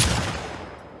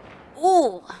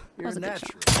 Ooh, that You're was a good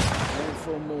natural. shot.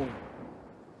 Handful more.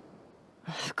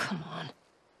 Oh, come on.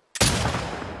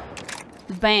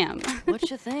 Bam. What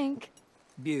you think?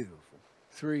 Beautiful.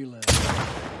 3 left.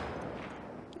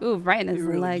 Ooh, right in his You're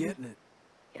really leg. getting it.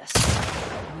 Yes.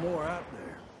 More out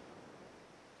there.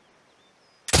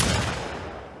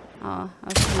 Oh, I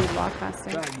was hoping we'd walk faster.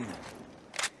 Try again.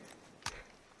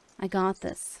 I got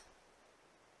this.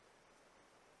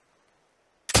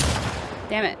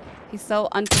 Damn it. He's so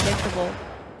unpredictable.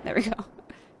 There we go.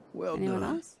 Well Anyone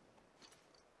done. else?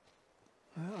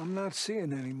 Well, I'm not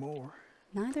seeing any more.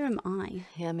 Neither am I.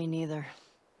 Yeah, me neither.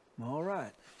 All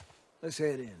right. Let's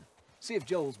head in. See if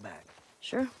Joel's back.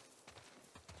 Sure.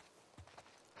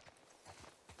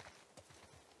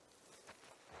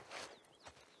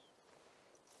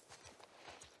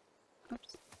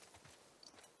 Oops.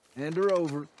 Hand her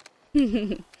over.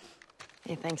 Hey,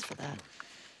 thanks for that.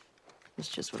 It's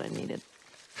just what I needed.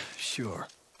 Sure.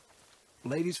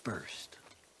 Ladies first.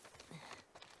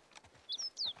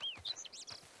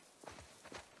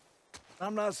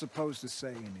 I'm not supposed to say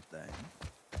anything,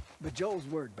 but Joel's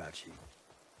worried about you.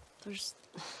 There's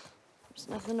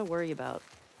nothing to worry about.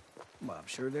 Well, I'm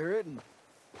sure there isn't.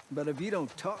 But if you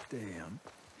don't talk to him,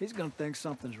 he's gonna think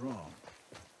something's wrong.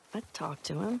 I'd talk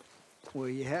to him. Well,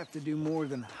 you have to do more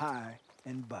than hi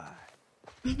and bye.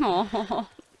 Oh,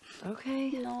 Okay.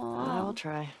 no. I will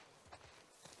try.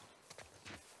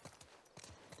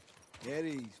 At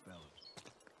ease, fellas.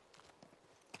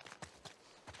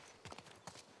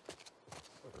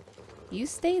 You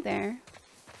stay there.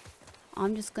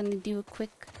 I'm just gonna do a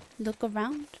quick look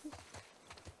around.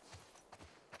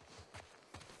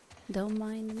 Don't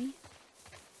mind me.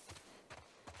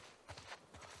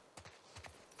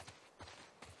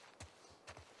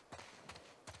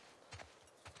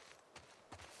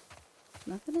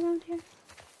 Nothing around here?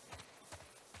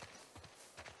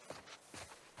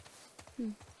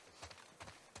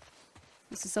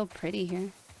 This is so pretty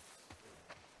here.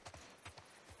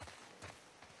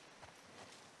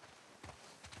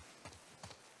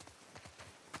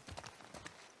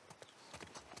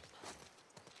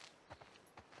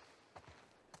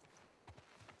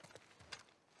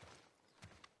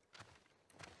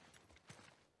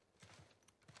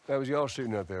 That was y'all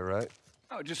shooting up there, right?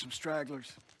 Oh, just some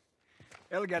stragglers.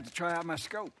 Ellie got to try out my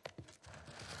scope.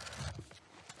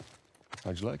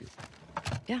 How'd you like it?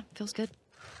 Yeah, feels good.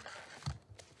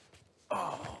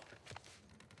 Oh,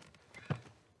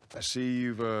 I see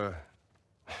you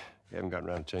haven't gotten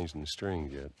around to changing the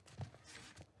strings yet.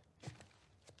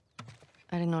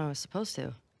 I didn't know I was supposed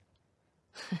to.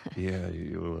 Yeah,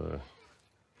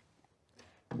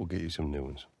 we'll get you some new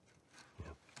ones.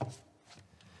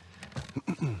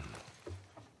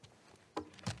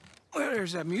 well,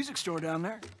 there's that music store down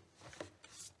there.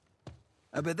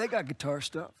 I bet they got guitar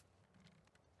stuff.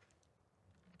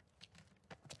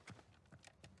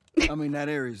 I mean, that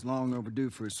area's long overdue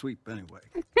for a sweep anyway.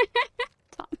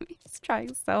 Tommy's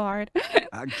trying so hard. I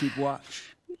can keep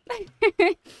watch. What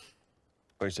do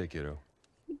you say, kiddo?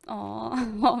 Aw,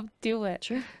 I'll do it.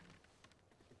 Sure.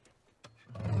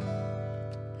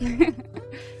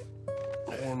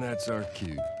 And that's our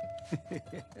cue.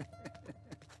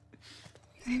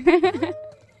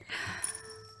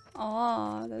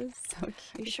 Aw, that is so Are you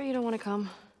cute. sure you don't want to come?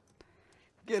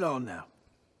 Get on now.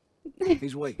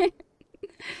 He's waiting.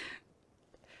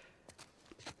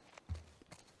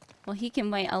 Well, he can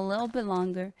wait a little bit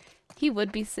longer. He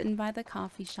would be sitting by the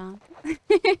coffee shop.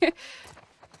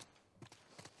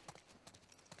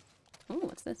 Ooh,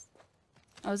 what's this?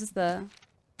 Oh, is this the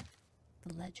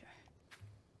ledger?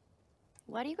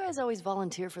 Why do you guys always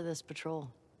volunteer for this patrol?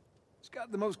 It's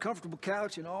got the most comfortable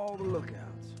couch in all the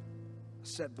lookouts. I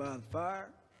sat by the fire,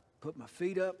 put my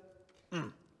feet up.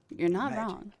 You're not Magic.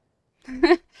 wrong.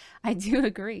 I do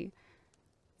agree.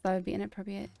 That would be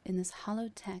inappropriate in this hollow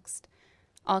text.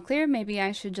 All clear? Maybe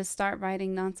I should just start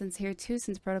writing nonsense here too,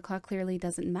 since protocol clearly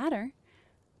doesn't matter.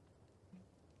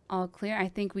 All clear? I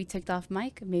think we ticked off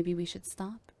Mike. Maybe we should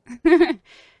stop.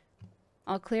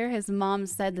 All clear. His mom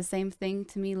said the same thing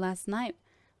to me last night.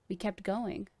 We kept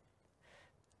going.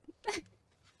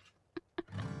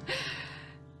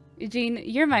 Eugene,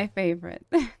 you're my favorite.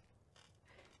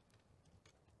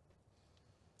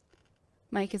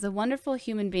 Mike is a wonderful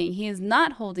human being. He is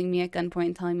not holding me at gunpoint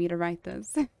and telling me to write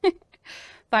this.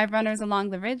 5 runners along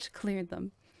the ridge cleared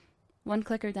them. 1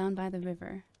 clicker down by the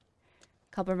river.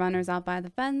 Couple runners out by the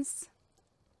fence.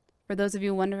 For those of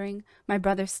you wondering, my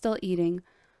brother's still eating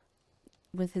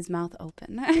with his mouth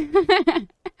open.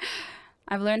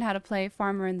 I've learned how to play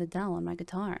Farmer in the Dell on my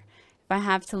guitar. If I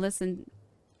have to listen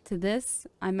to this,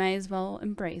 I may as well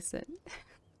embrace it.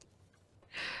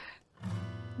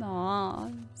 Aw,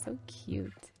 so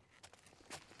cute.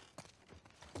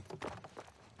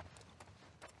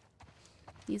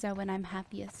 These are when I'm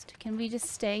happiest. Can we just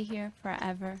stay here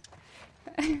forever?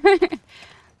 I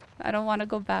don't want to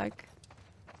go back.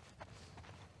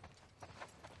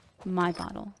 My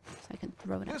bottle, so I can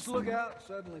throw it out. This lookout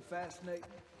suddenly fascinating.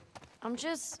 I'm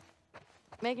just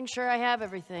making sure I have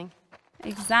everything.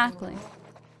 Exactly.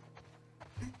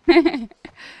 This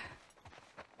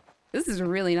is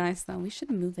really nice, though. We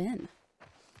should move in.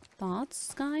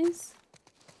 Thoughts, guys?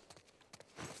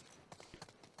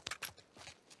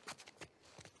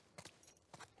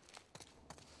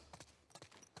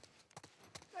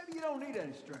 Maybe you don't need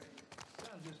any strength.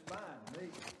 Sounds just fine to me.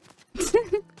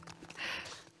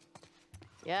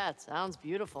 Yeah, it sounds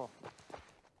beautiful.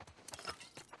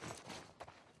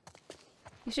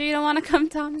 You sure you don't want to come,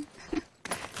 Tommy?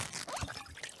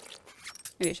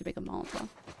 Maybe I should make a Molotov.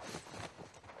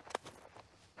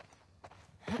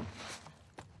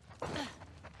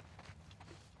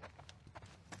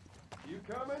 You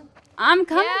coming? I'm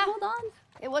coming. Yeah. Hold on.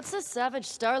 Hey, what's this savage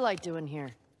starlight doing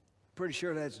here? Pretty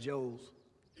sure that's Joel's.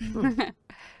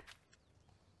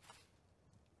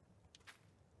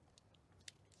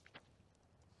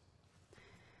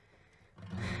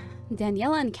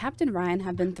 Daniela and Captain Ryan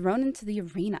have been thrown into the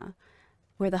arena,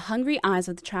 where the hungry eyes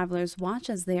of the travelers watch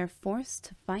as they are forced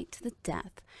to fight to the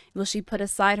death. Will she put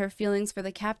aside her feelings for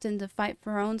the captain to fight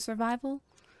for her own survival?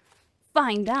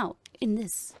 Find out in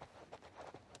this.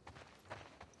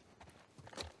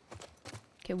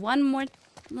 Okay, one more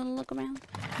little look around.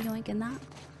 Yoink in that.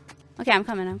 Okay, I'm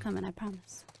coming, I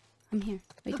promise. I'm here.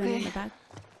 Wait, do I need my bag?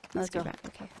 No, Let's that's your go. bag,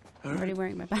 okay. I'm already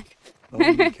wearing my bag. Oh,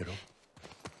 you kiddo.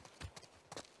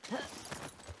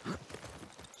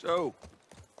 So,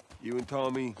 you and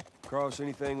Tommy cross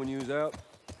anything when you was out?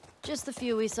 Just the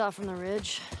few we saw from the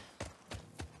ridge.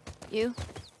 You?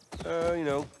 You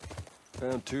know,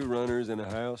 found 2 runners in a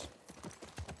house.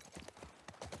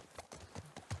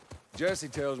 Jesse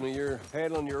tells me you're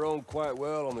handling your own quite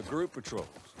well on the group patrols.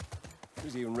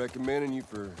 He's even recommending you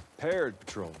for paired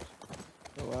patrols.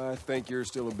 Well, I think you're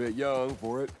still a bit young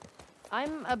for it.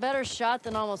 I'm a better shot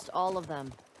than almost all of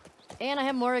them. And I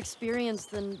have more experience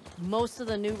than most of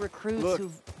the new recruits Look,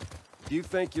 who've... you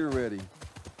think you're ready.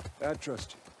 I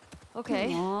trust you. Okay.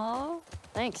 Aww.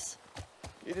 Thanks.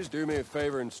 You just do me a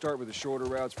favor and start with the shorter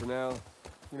routes for now.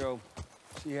 You know,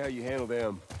 see how you handle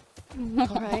them.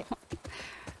 All right.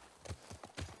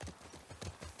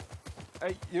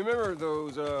 Hey, you remember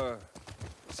those,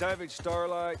 Savage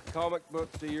Starlight comic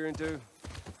books that you're into?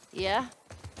 Yeah?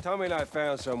 Tommy and I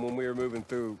found some when we were moving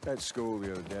through that school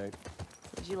the other day.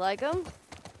 Did you like them?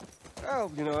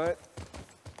 Oh, you know what?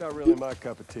 Not really my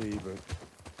cup of tea, but...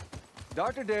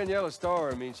 Dr. Daniela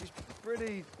Starr, I mean, she's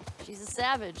pretty... She's a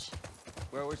savage.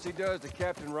 Well, what she does to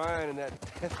Captain Ryan in that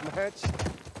death match...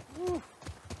 Woo.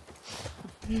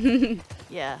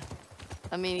 Yeah.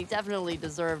 I mean, he definitely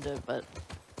deserved it, but...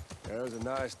 That was a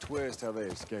nice twist how they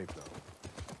escaped, though.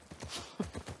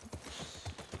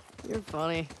 You're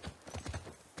funny.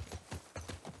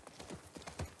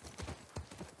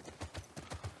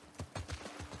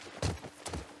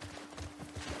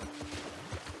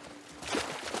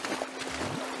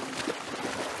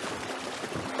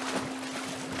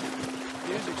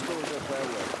 Music store's up that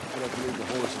way. We'll have to leave the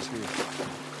horses here.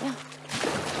 Yeah.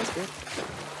 That's good.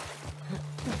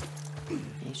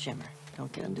 Hey, Shimmer.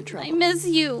 Don't get into trouble. I miss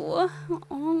you.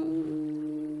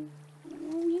 Oh,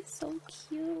 you're so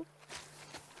cute.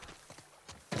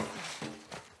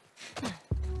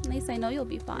 At least I know you'll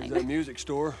be There's fine. that music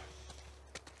store.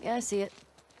 Yeah, I see it.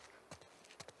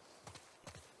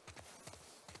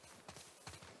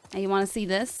 Hey, you want to see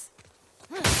this?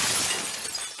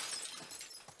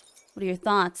 What are your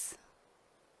thoughts?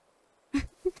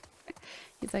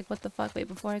 He's like, what the fuck? Wait,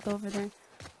 before I go over there.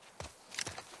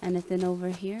 Anything over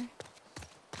here?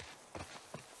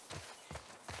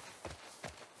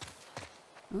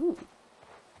 Ooh.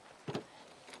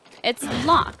 It's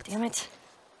locked. Damn it.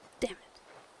 Damn it.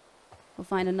 We'll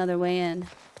find another way in.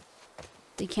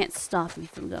 They can't stop me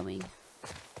from going.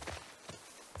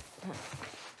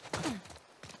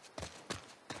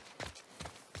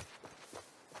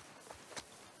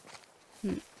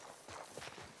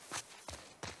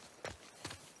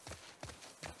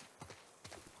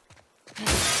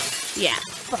 Yeah,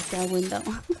 fuck that window.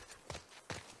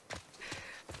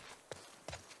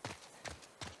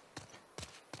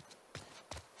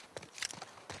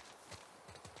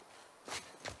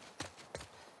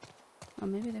 Oh,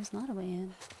 maybe there's not a way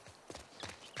in.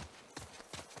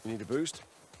 You need a boost?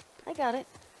 I got it.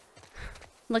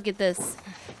 Look at this.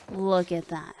 Look at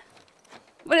that.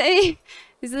 What?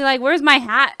 Is he like, where's my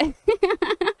hat?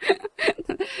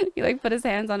 He like put his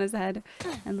hands on his head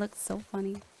and looked so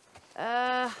funny.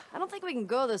 I don't think we can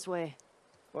go this way.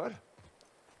 What?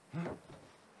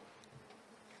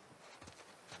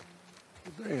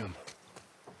 Damn.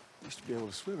 Used to be able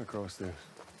to swim across there.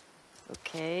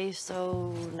 Okay,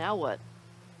 so now what?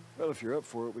 Well, if you're up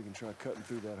for it, we can try cutting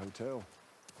through that hotel.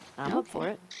 I'm up for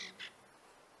it.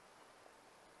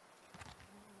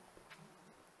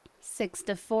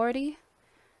 6-40.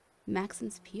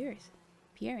 Maxim's Peary.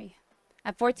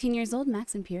 At 14 years old,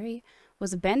 Maxim Peary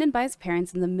was abandoned by his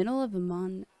parents in the middle of a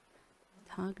Montagnore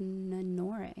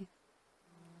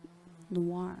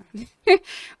Noir.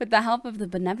 With the help of the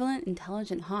benevolent,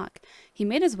 intelligent hawk, he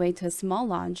made his way to a small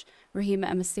lodge where he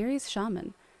met a mysterious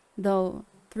shaman. Though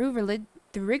through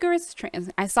rigorous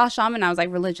training, I saw shaman, I was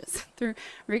like religious. Through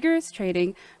rigorous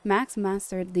training, Max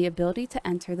mastered the ability to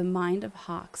enter the mind of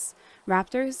hawks,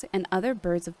 raptors, and other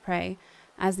birds of prey.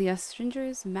 As the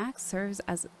Austrangers, Max serves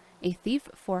as a thief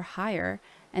for hire,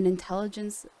 an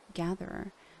intelligence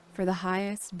gatherer for the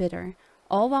highest bidder,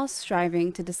 all while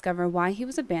striving to discover why he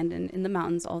was abandoned in the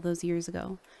mountains all those years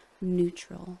ago.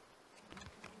 Neutral.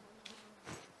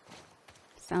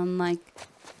 Sound like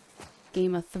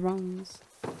Game of Thrones.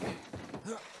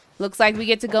 Looks like we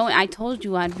get to go in. I told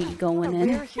you I'd be going in.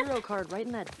 Rare hero card right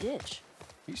in that ditch.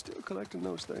 You still collecting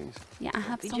those things? Yeah, I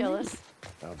have Be so jealous.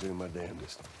 I'll do my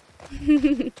damnedest.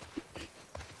 Many.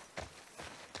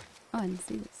 Oh, I didn't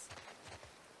see this.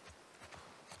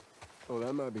 Oh,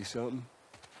 that might be something.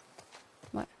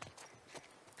 What?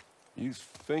 You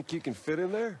think you can fit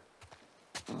in there?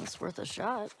 Well, it's worth a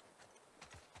shot.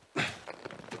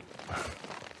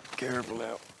 Careful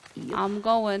now. Yep. I'm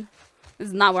going. This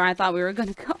is not where I thought we were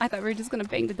gonna go. I thought we were just gonna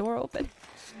bang the door open.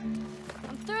 I'm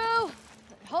through.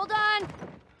 Hold on.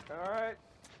 All right.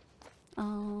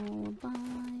 All by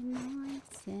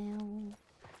myself.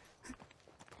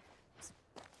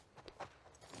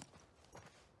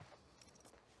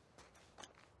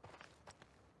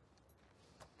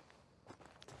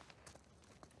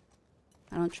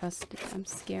 I don't trust it. I'm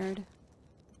scared.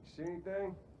 See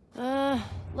anything?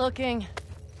 Looking.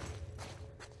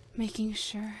 Making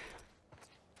sure.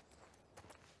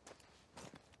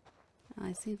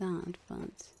 I see that, but...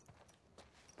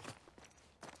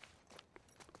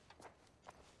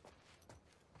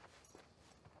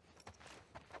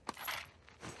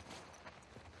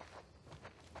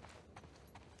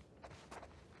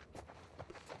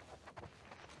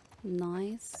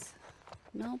 Nice.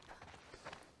 Nope.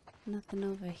 Nothing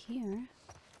over here.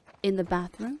 In the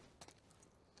bathroom.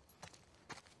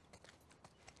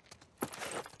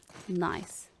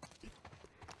 Nice.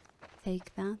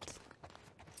 Take that.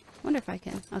 Wonder if I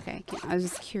can. Okay, I can't. I was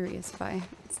just curious if I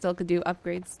still could do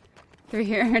upgrades through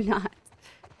here or not.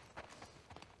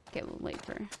 Okay, we'll wait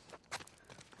for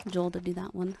Joel to do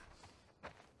that one.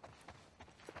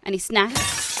 Any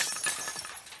snacks?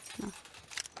 No.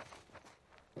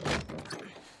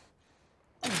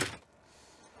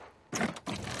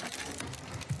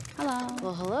 Hello.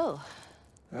 Well, hello.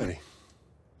 Howdy.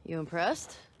 You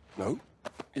impressed? Nope.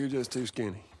 You're just too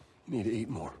skinny. You need to eat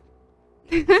more.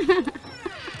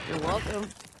 You're welcome.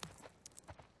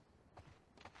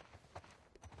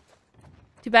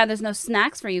 Too bad there's no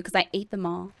snacks for you because I ate them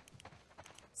all.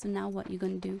 So now what you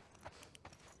gonna do?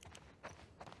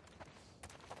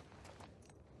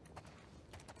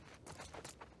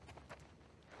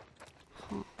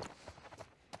 Huh.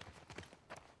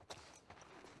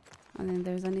 I think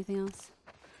there's anything else.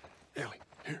 Ellie,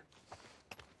 here.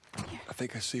 I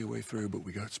think I see a way through, but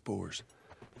we got spores.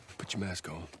 Put your mask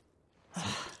on.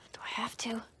 Do I have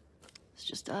to? It's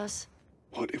just us.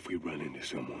 What if we run into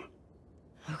someone?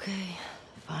 Okay,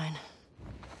 fine.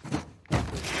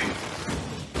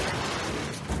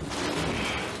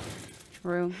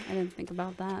 True. I didn't think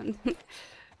about that.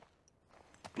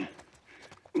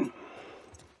 You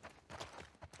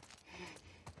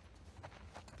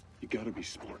gotta be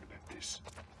smart about this.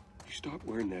 You stop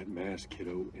wearing that mask,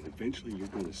 kiddo, and eventually you're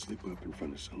gonna slip up in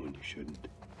front of someone you shouldn't.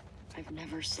 I've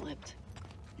never slipped.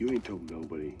 You ain't told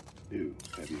nobody new,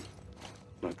 have you?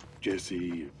 Not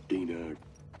Jesse or Dina or...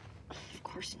 Of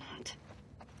course not.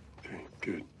 Okay,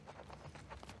 good.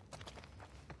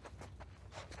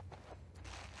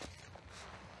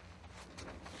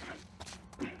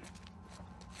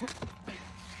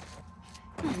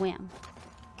 Wham.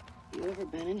 You ever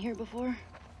been in here before?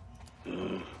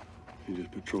 You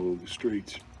just patrol the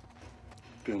streets.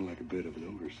 Feeling like a bit of an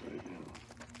oversight now.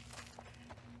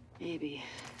 Maybe.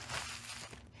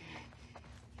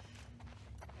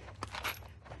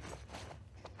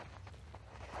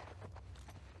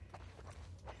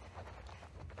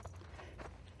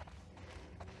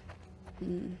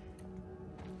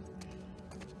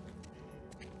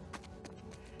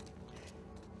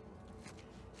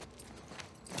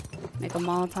 Make a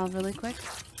Molotov really quick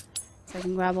so I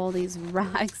can grab all these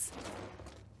rags.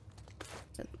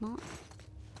 That's not.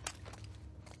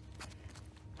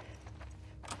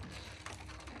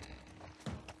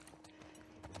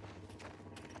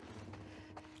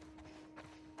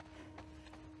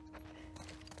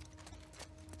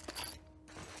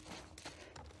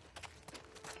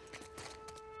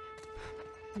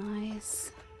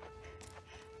 Nice.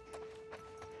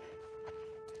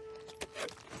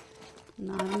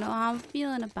 No, I don't know how I'm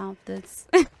feeling about this.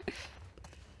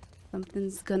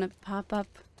 Something's gonna pop up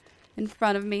in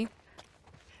front of me.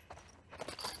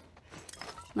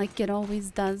 Like it always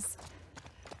does.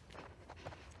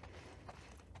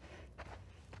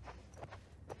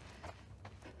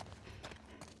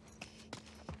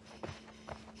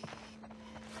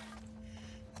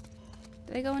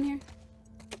 Did I go in here?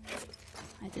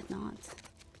 I did not.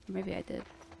 Or maybe I did.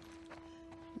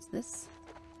 What's this?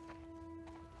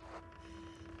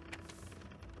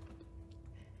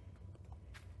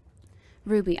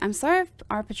 Ruby, I'm sorry if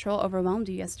our patrol overwhelmed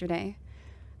you yesterday.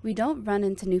 We don't run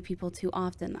into new people too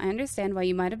often. I understand why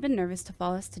you might have been nervous to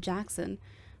follow us to Jackson,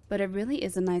 but it really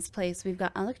is a nice place. We've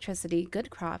got electricity, good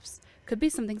crops. Could be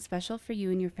something special for you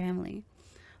and your family.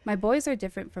 My boys are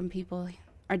different people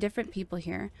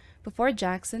here. Before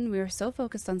Jackson, we were so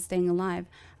focused on staying alive,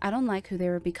 I don't like who they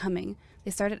were becoming.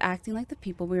 They started acting like the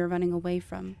people we were running away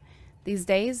from. These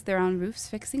days, they're on roofs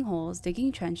fixing holes,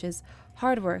 digging trenches,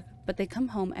 hard work, but they come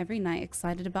home every night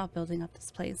excited about building up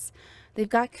this place. They've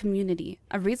got community,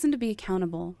 a reason to be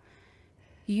accountable.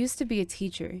 You used to be a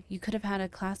teacher. You could have had a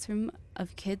classroom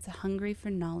of kids hungry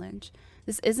for knowledge.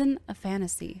 This isn't a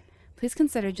fantasy. Please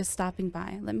consider just stopping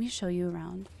by. Let me show you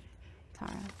around.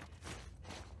 Tara.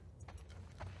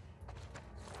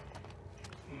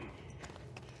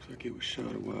 Looks like it was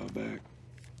shot a while back.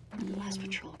 The last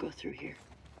patrol go through here.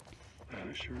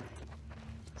 Sure.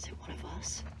 Is it one of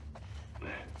us?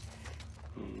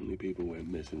 Only people went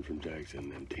missing from Jackson,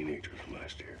 them teenagers from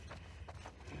last year.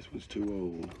 This one's too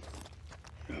old.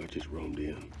 Now it just roamed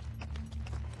in.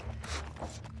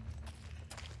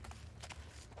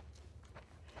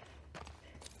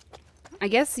 I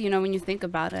guess, you know, when you think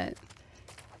about it,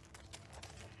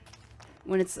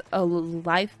 when it's a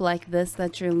life like this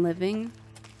that you're living,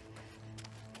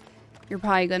 you're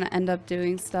probably going to end up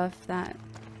doing stuff that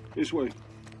This way.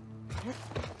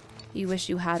 you wish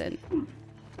you hadn't.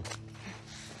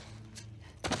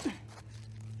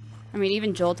 I mean,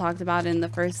 even Joel talked about it in the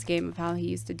first game of how he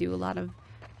used to do a lot of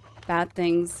bad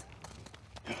things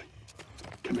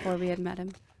before we had met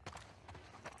him.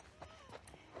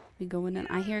 We go in and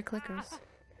I hear clickers.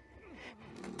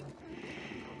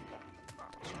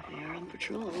 So we are on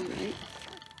patrol, right?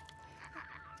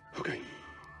 Okay.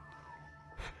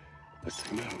 Let's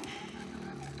take him out.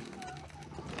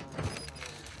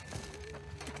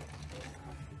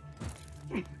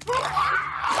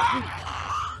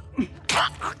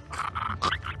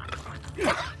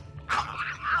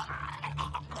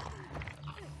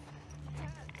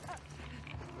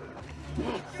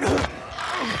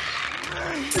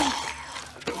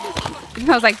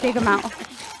 I was like, take him out.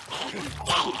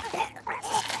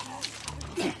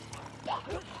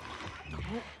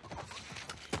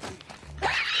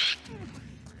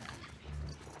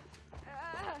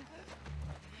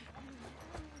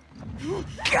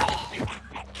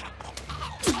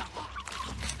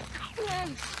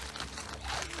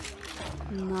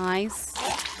 Nice.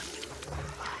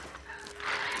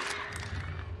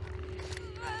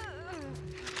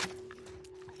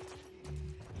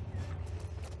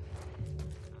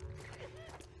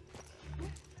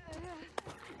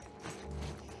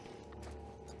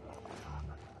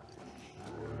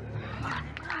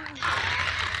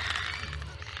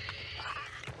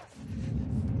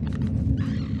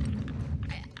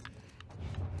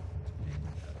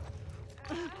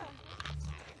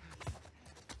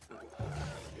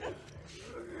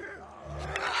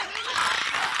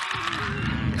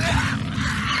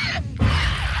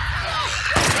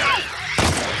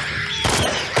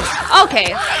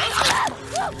 Okay.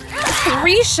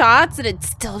 3 shots and it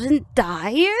still didn't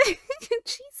die?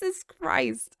 Jesus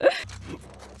Christ. Yeah,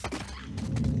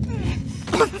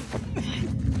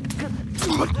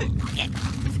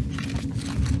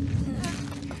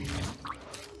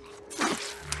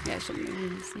 I shouldn't have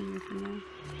even seen it from there.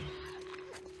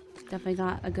 Definitely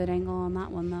got a good angle on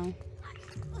that one though.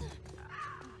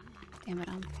 Damn it,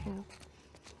 I'm full.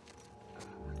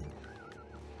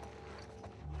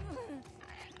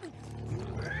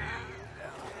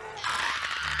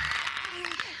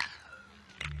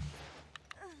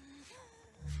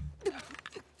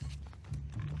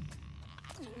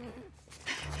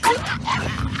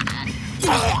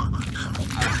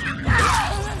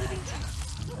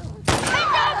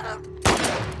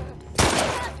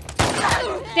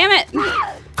 Damn it!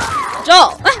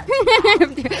 Joel!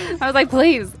 I was like,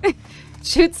 please,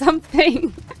 shoot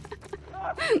something.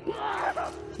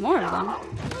 More of them.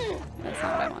 That's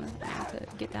not what I wanted. I wanted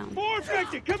to get down.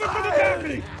 450! Coming for the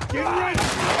balcony! Get ready!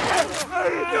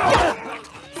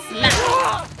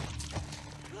 Snap!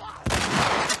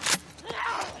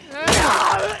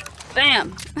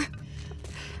 Bam!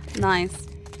 Nice.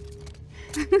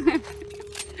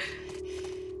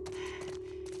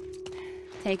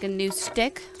 Take a new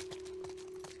stick.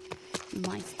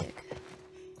 My stick.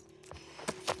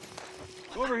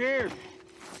 Over here!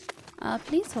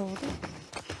 Please hold it.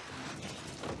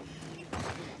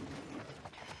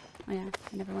 Oh yeah,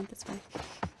 I never went this way.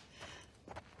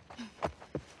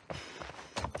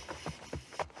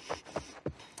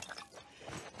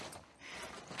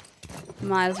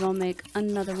 Might as well make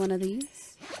another one of these.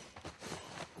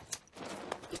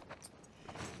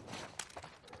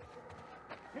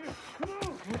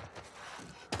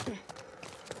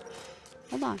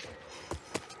 Hold on.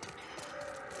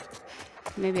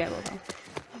 Maybe I will though.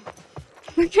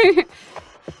 Okay.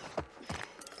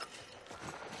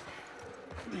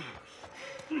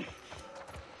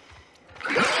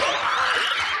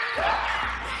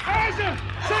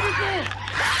 Second floor!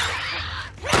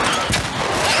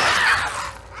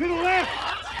 To the left!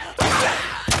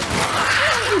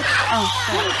 Oh,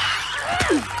 shit.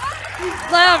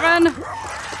 Let run!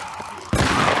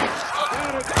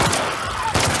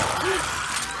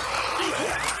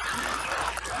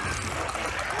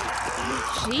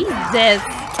 Jesus!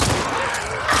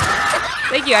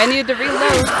 Thank you, I needed to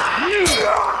reload.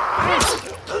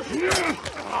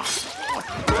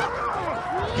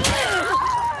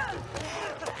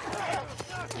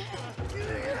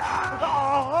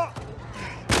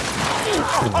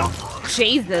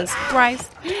 Jesus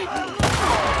Christ.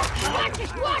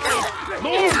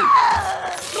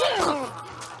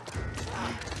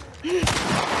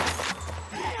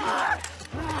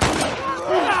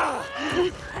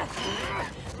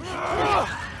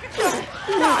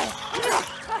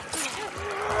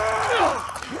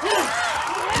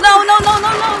 No, no, no, no,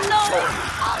 no, no!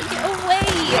 Get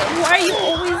away! Why are you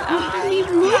always after me?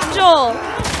 Move, Joel!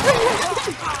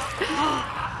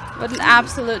 What an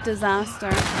absolute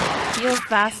disaster. Heal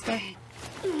faster.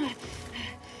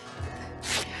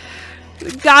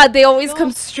 God, they always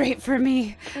come straight for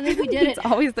me. I think we did it. It's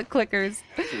always the clickers.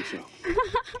 I think so.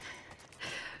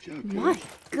 My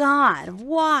God,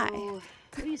 why? Oh,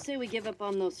 what do you say we give up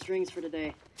on those strings for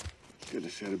today? Could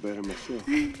have said it better myself.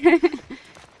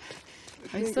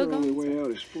 Are you still the only going? way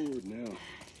out is forward now.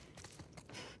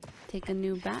 Take a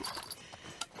new bat.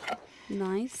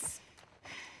 Nice.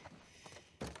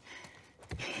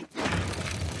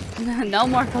 No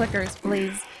more clickers,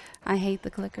 please. I hate the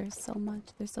clickers so much.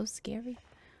 They're so scary.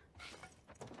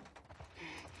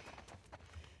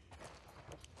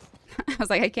 I was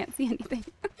like, I can't see anything.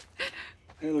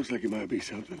 It looks like it might be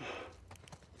something.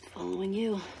 Following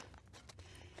you.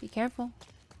 Be careful.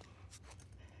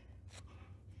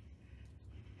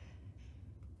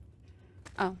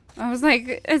 Oh, I was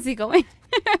like, is he going?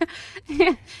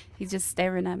 He's just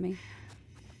staring at me.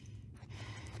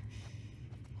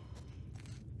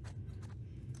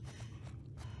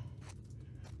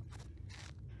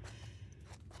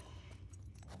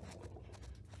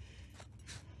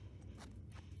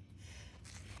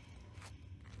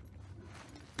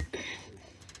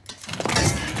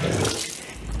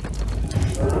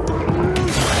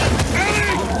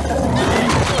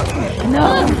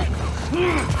 No!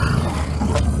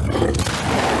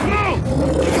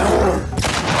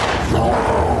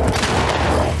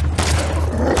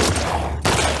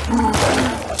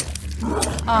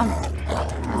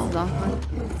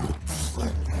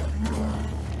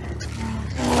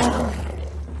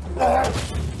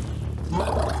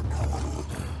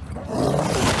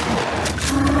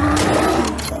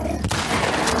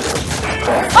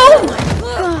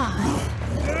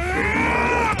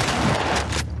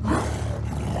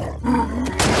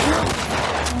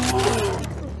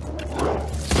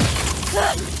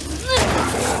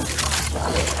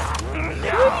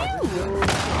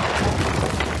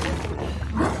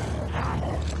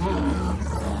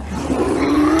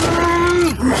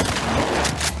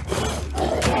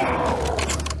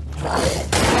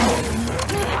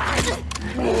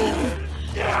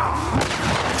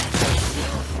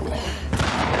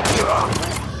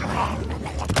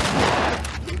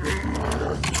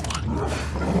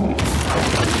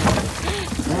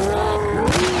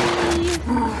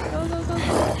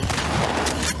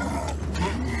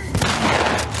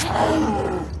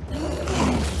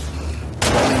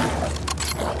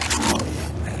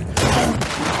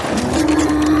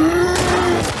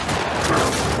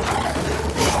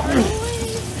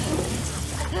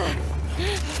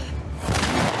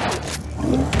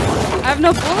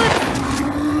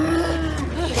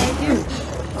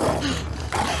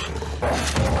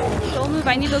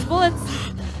 those bullets.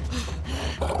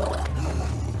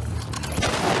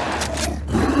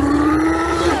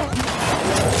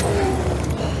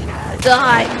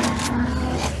 Die.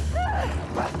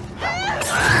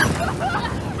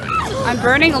 I'm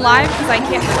burning alive because I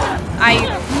can't.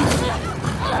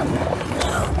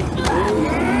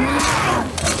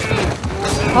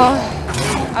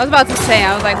 Oh, I was about to say,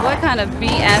 I was like, what kind of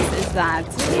BS is that?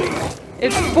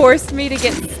 It forced me to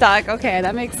get stuck. Okay,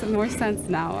 that makes more sense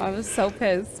now. I was so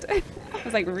pissed. I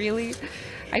was like, really?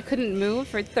 I couldn't move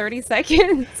for 30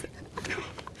 seconds.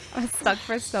 I was stuck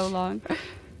for so long.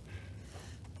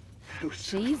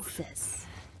 Jesus.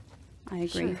 I agree.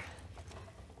 Sure.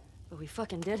 But we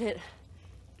fucking did it.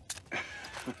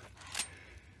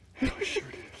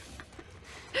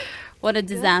 What a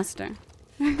disaster.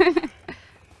 You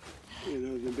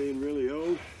know, than being really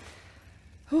old.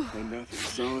 Ain't nothing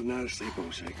solid, not a sleep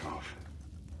won't shake off.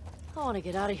 I want to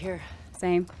get out of here.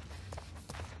 Same.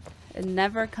 And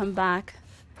never come back.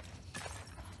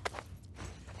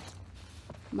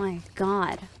 My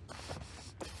God.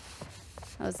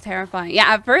 That was terrifying. Yeah,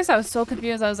 at first I was so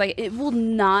confused. I was like, it will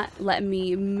not let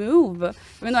me move.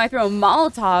 Even though I threw a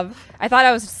Molotov, I thought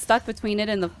I was stuck between it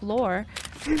and the floor.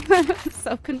 I was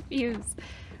so confused.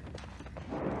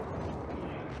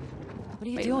 What are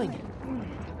you doing?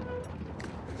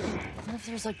 What if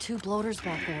there's like 2 bloaters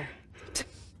back there?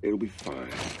 It'll be fine.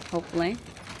 Hopefully.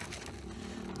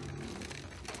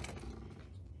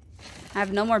 I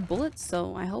have no more bullets,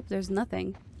 so I hope there's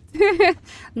nothing.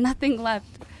 Nothing left.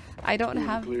 I don't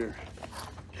have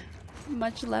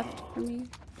much left for me.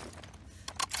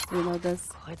 Reload this.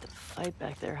 Quite the fight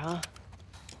back there, huh?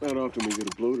 Not often we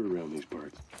get a bloater around these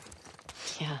parts.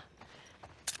 Yeah.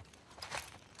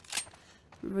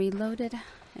 Reloaded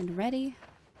and ready.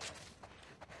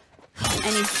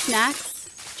 Any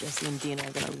snacks? Jesse and Dina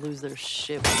are gonna lose their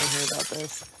shit when they hear about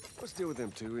this. What's the deal with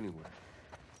them two anyway?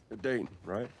 They're dating,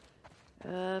 right?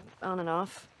 On and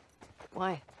off.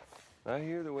 Why? I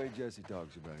hear the way Jesse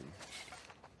talks about you.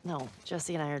 No,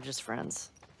 Jesse and I are just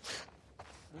friends.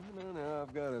 No,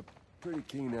 I've got a pretty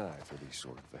keen eye for these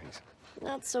sort of things.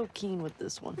 Not so keen with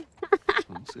this one.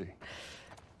 We'll see.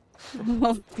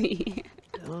 We'll see.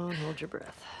 Don't hold your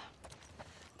breath.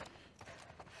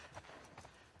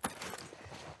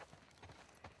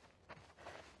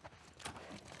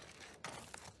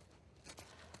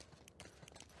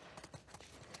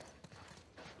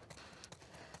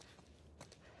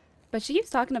 But she keeps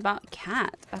talking about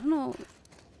Cat. I don't know.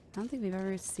 I don't think we've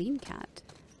ever seen Cat.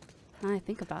 Now I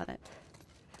think about it.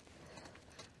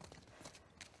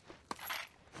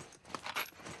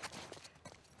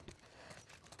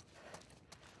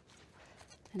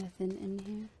 Anything in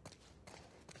here?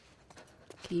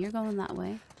 Okay, you're going that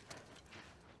way.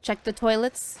 Check the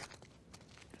toilets.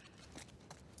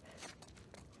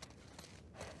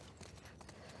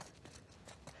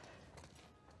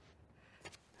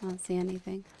 I don't see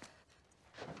anything.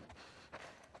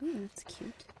 Ooh, that's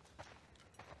cute.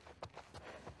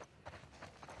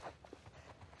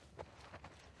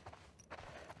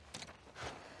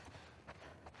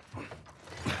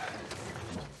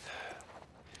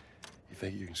 You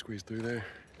think you can squeeze through there?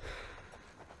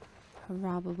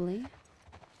 Probably.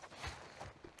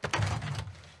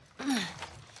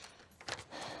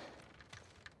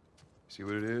 See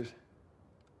what it is?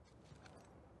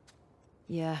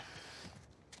 Yeah.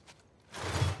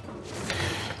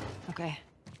 Okay.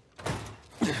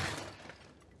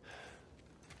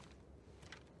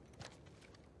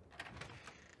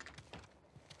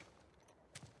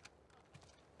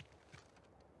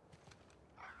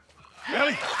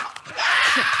 Ellie!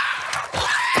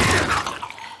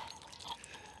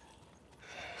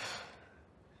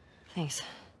 Thanks.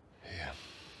 Yeah.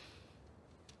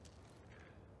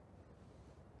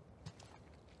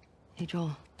 Hey,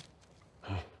 Joel.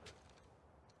 Huh?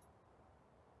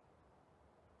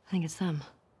 I think it's them.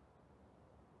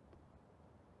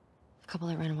 The couple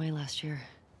that ran away last year.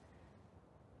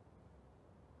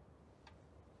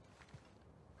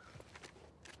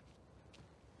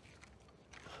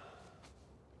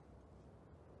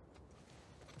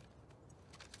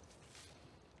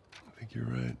 I think you're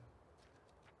right.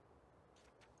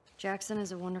 Jackson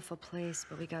is a wonderful place,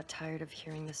 but we got tired of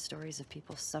hearing the stories of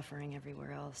people suffering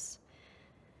everywhere else.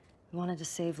 We wanted to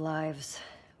save lives.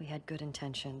 We had good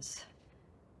intentions.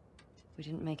 We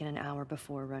didn't make it an hour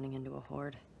before running into a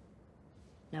horde.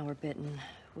 Now we're bitten.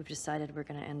 We've decided we're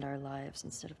gonna end our lives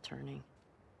instead of turning.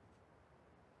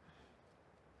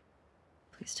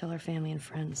 Please tell our family and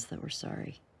friends that we're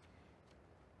sorry.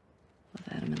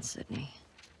 Love, Adam and Sydney.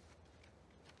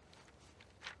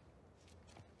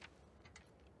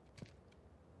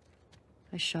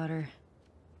 I shot her.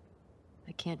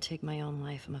 I can't take my own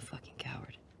life. I'm a fucking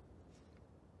coward.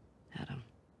 Adam.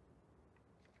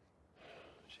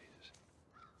 Jesus.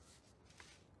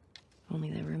 Only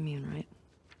they were immune, right?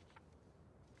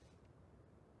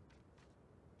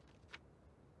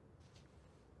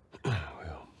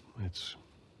 Well, let's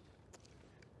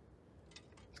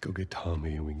go get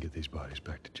Tommy and we can get these bodies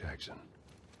back to Jackson.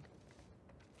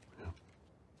 Yeah.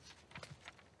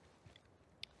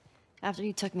 After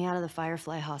you took me out of the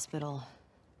Firefly Hospital,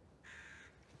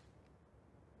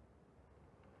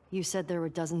 you said there were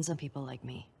dozens of people like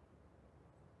me.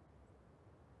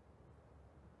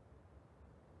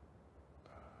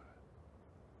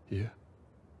 Yeah. Yeah,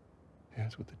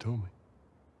 that's what they told me.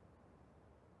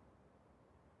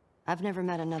 I've never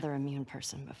met another immune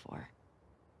person before.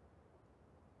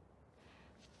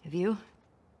 Have you?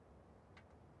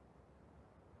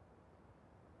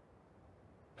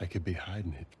 I could be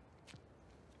hiding it.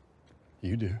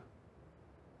 You do.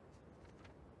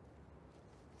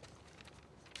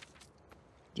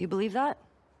 Do you believe that?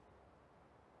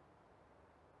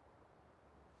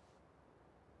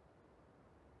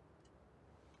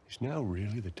 Is now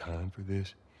really the time for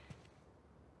this?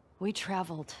 We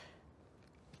traveled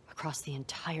across the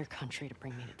entire country to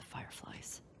bring me to the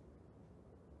Fireflies.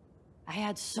 I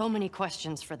had so many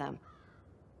questions for them.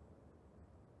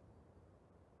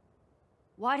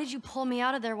 Why did you pull me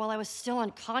out of there while I was still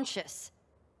unconscious?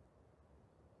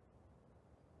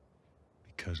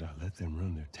 Because I let them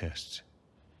run their tests.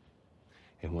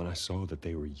 And when I saw that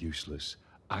they were useless,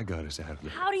 I got us out of there.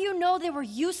 How do you know they were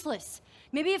useless?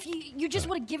 Maybe if you just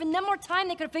would have given them more time,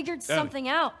 they could have figured something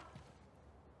out.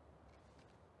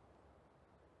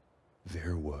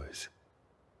 There was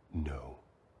no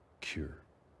cure.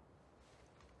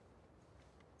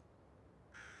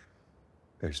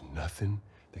 There's nothing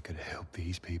that could help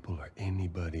these people or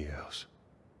anybody else.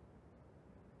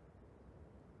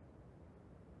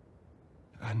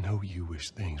 I know you wish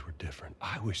things were different.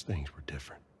 I wish things were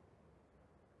different.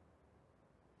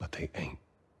 But they ain't.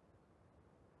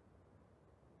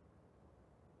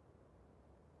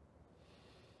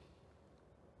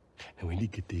 And we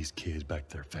need to get these kids back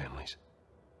to their families.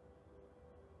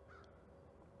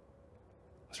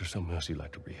 Is there something else you'd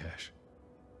like to rehash?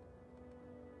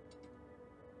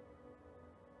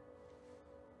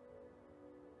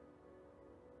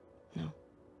 No.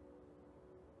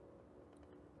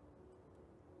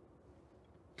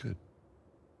 Good.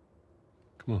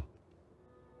 Come on.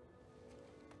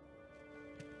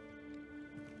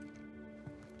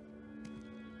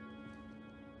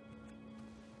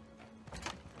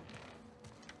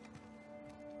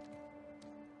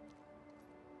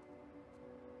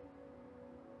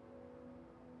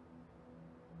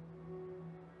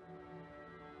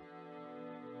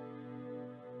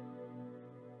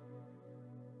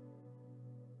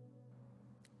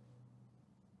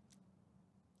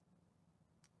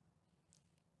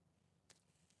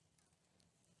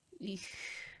 Eesh.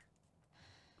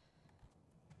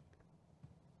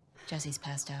 Jesse's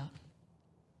passed out.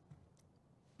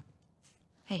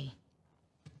 Hey,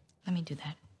 let me do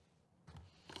that.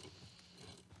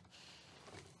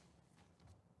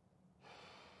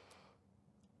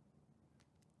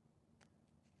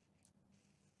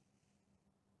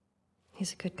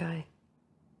 He's a good guy.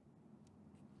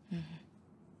 Mm-hmm.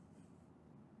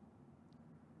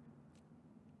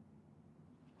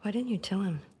 Why didn't you tell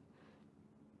him?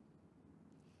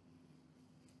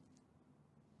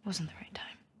 Wasn't the right time.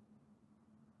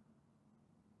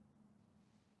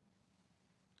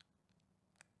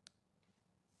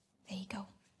 There you go.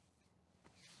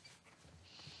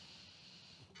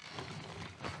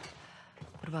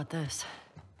 What about this?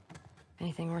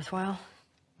 Anything worthwhile?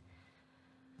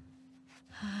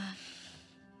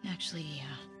 Actually,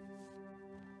 yeah.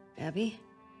 Abby?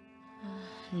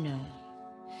 No.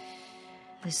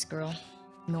 This girl,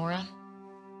 Nora,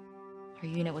 her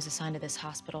unit was assigned to this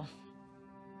hospital.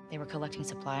 They were collecting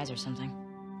supplies or something.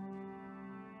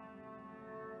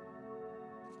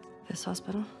 This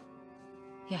hospital?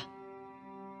 Yeah.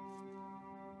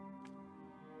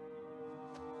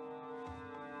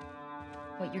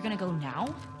 Wait, you're gonna go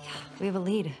now? Yeah, we have a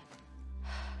lead.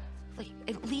 Like,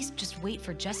 at least just wait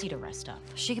for Jessie to rest up.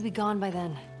 She could be gone by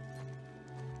then.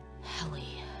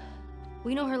 Ellie.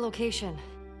 We know her location.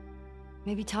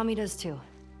 Maybe Tommy does too.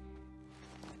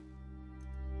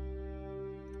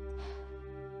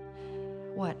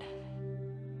 What?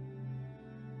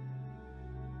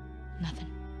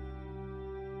 Nothing.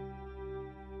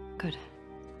 Good.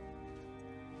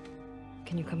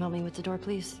 Can you come help me with the door,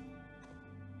 please?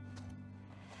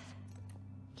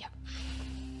 Yep.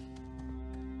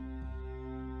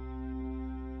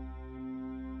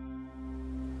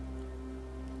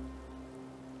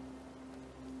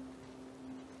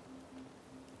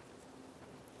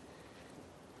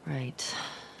 Right.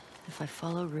 If I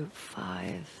follow Route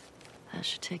 5, that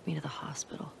should take me to the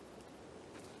hospital.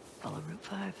 Follow Route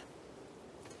 5.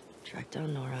 Track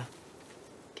down Nora.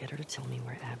 Get her to tell me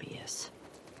where Abby is.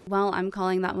 Well, I'm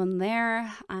calling that one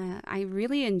there. I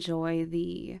really enjoy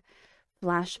the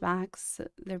flashbacks.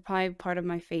 They're probably part of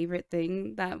my favorite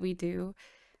thing that we do.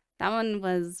 That one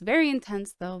was very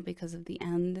intense, though, because of the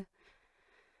end.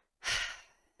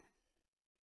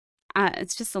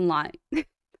 It's just a lot.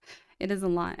 It is a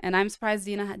lot. And I'm surprised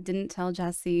Dina didn't tell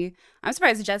Jesse. I'm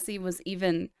surprised Jesse was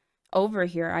even over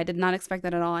here. I did not expect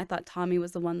that at all. I thought Tommy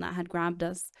was the one that had grabbed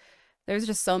us. There's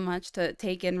just so much to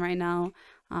take in right now.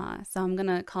 So I'm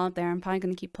going to call it there. I'm probably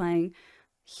going to keep playing.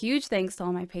 Huge thanks to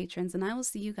all my patrons, and I will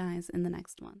see you guys in the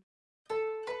next one.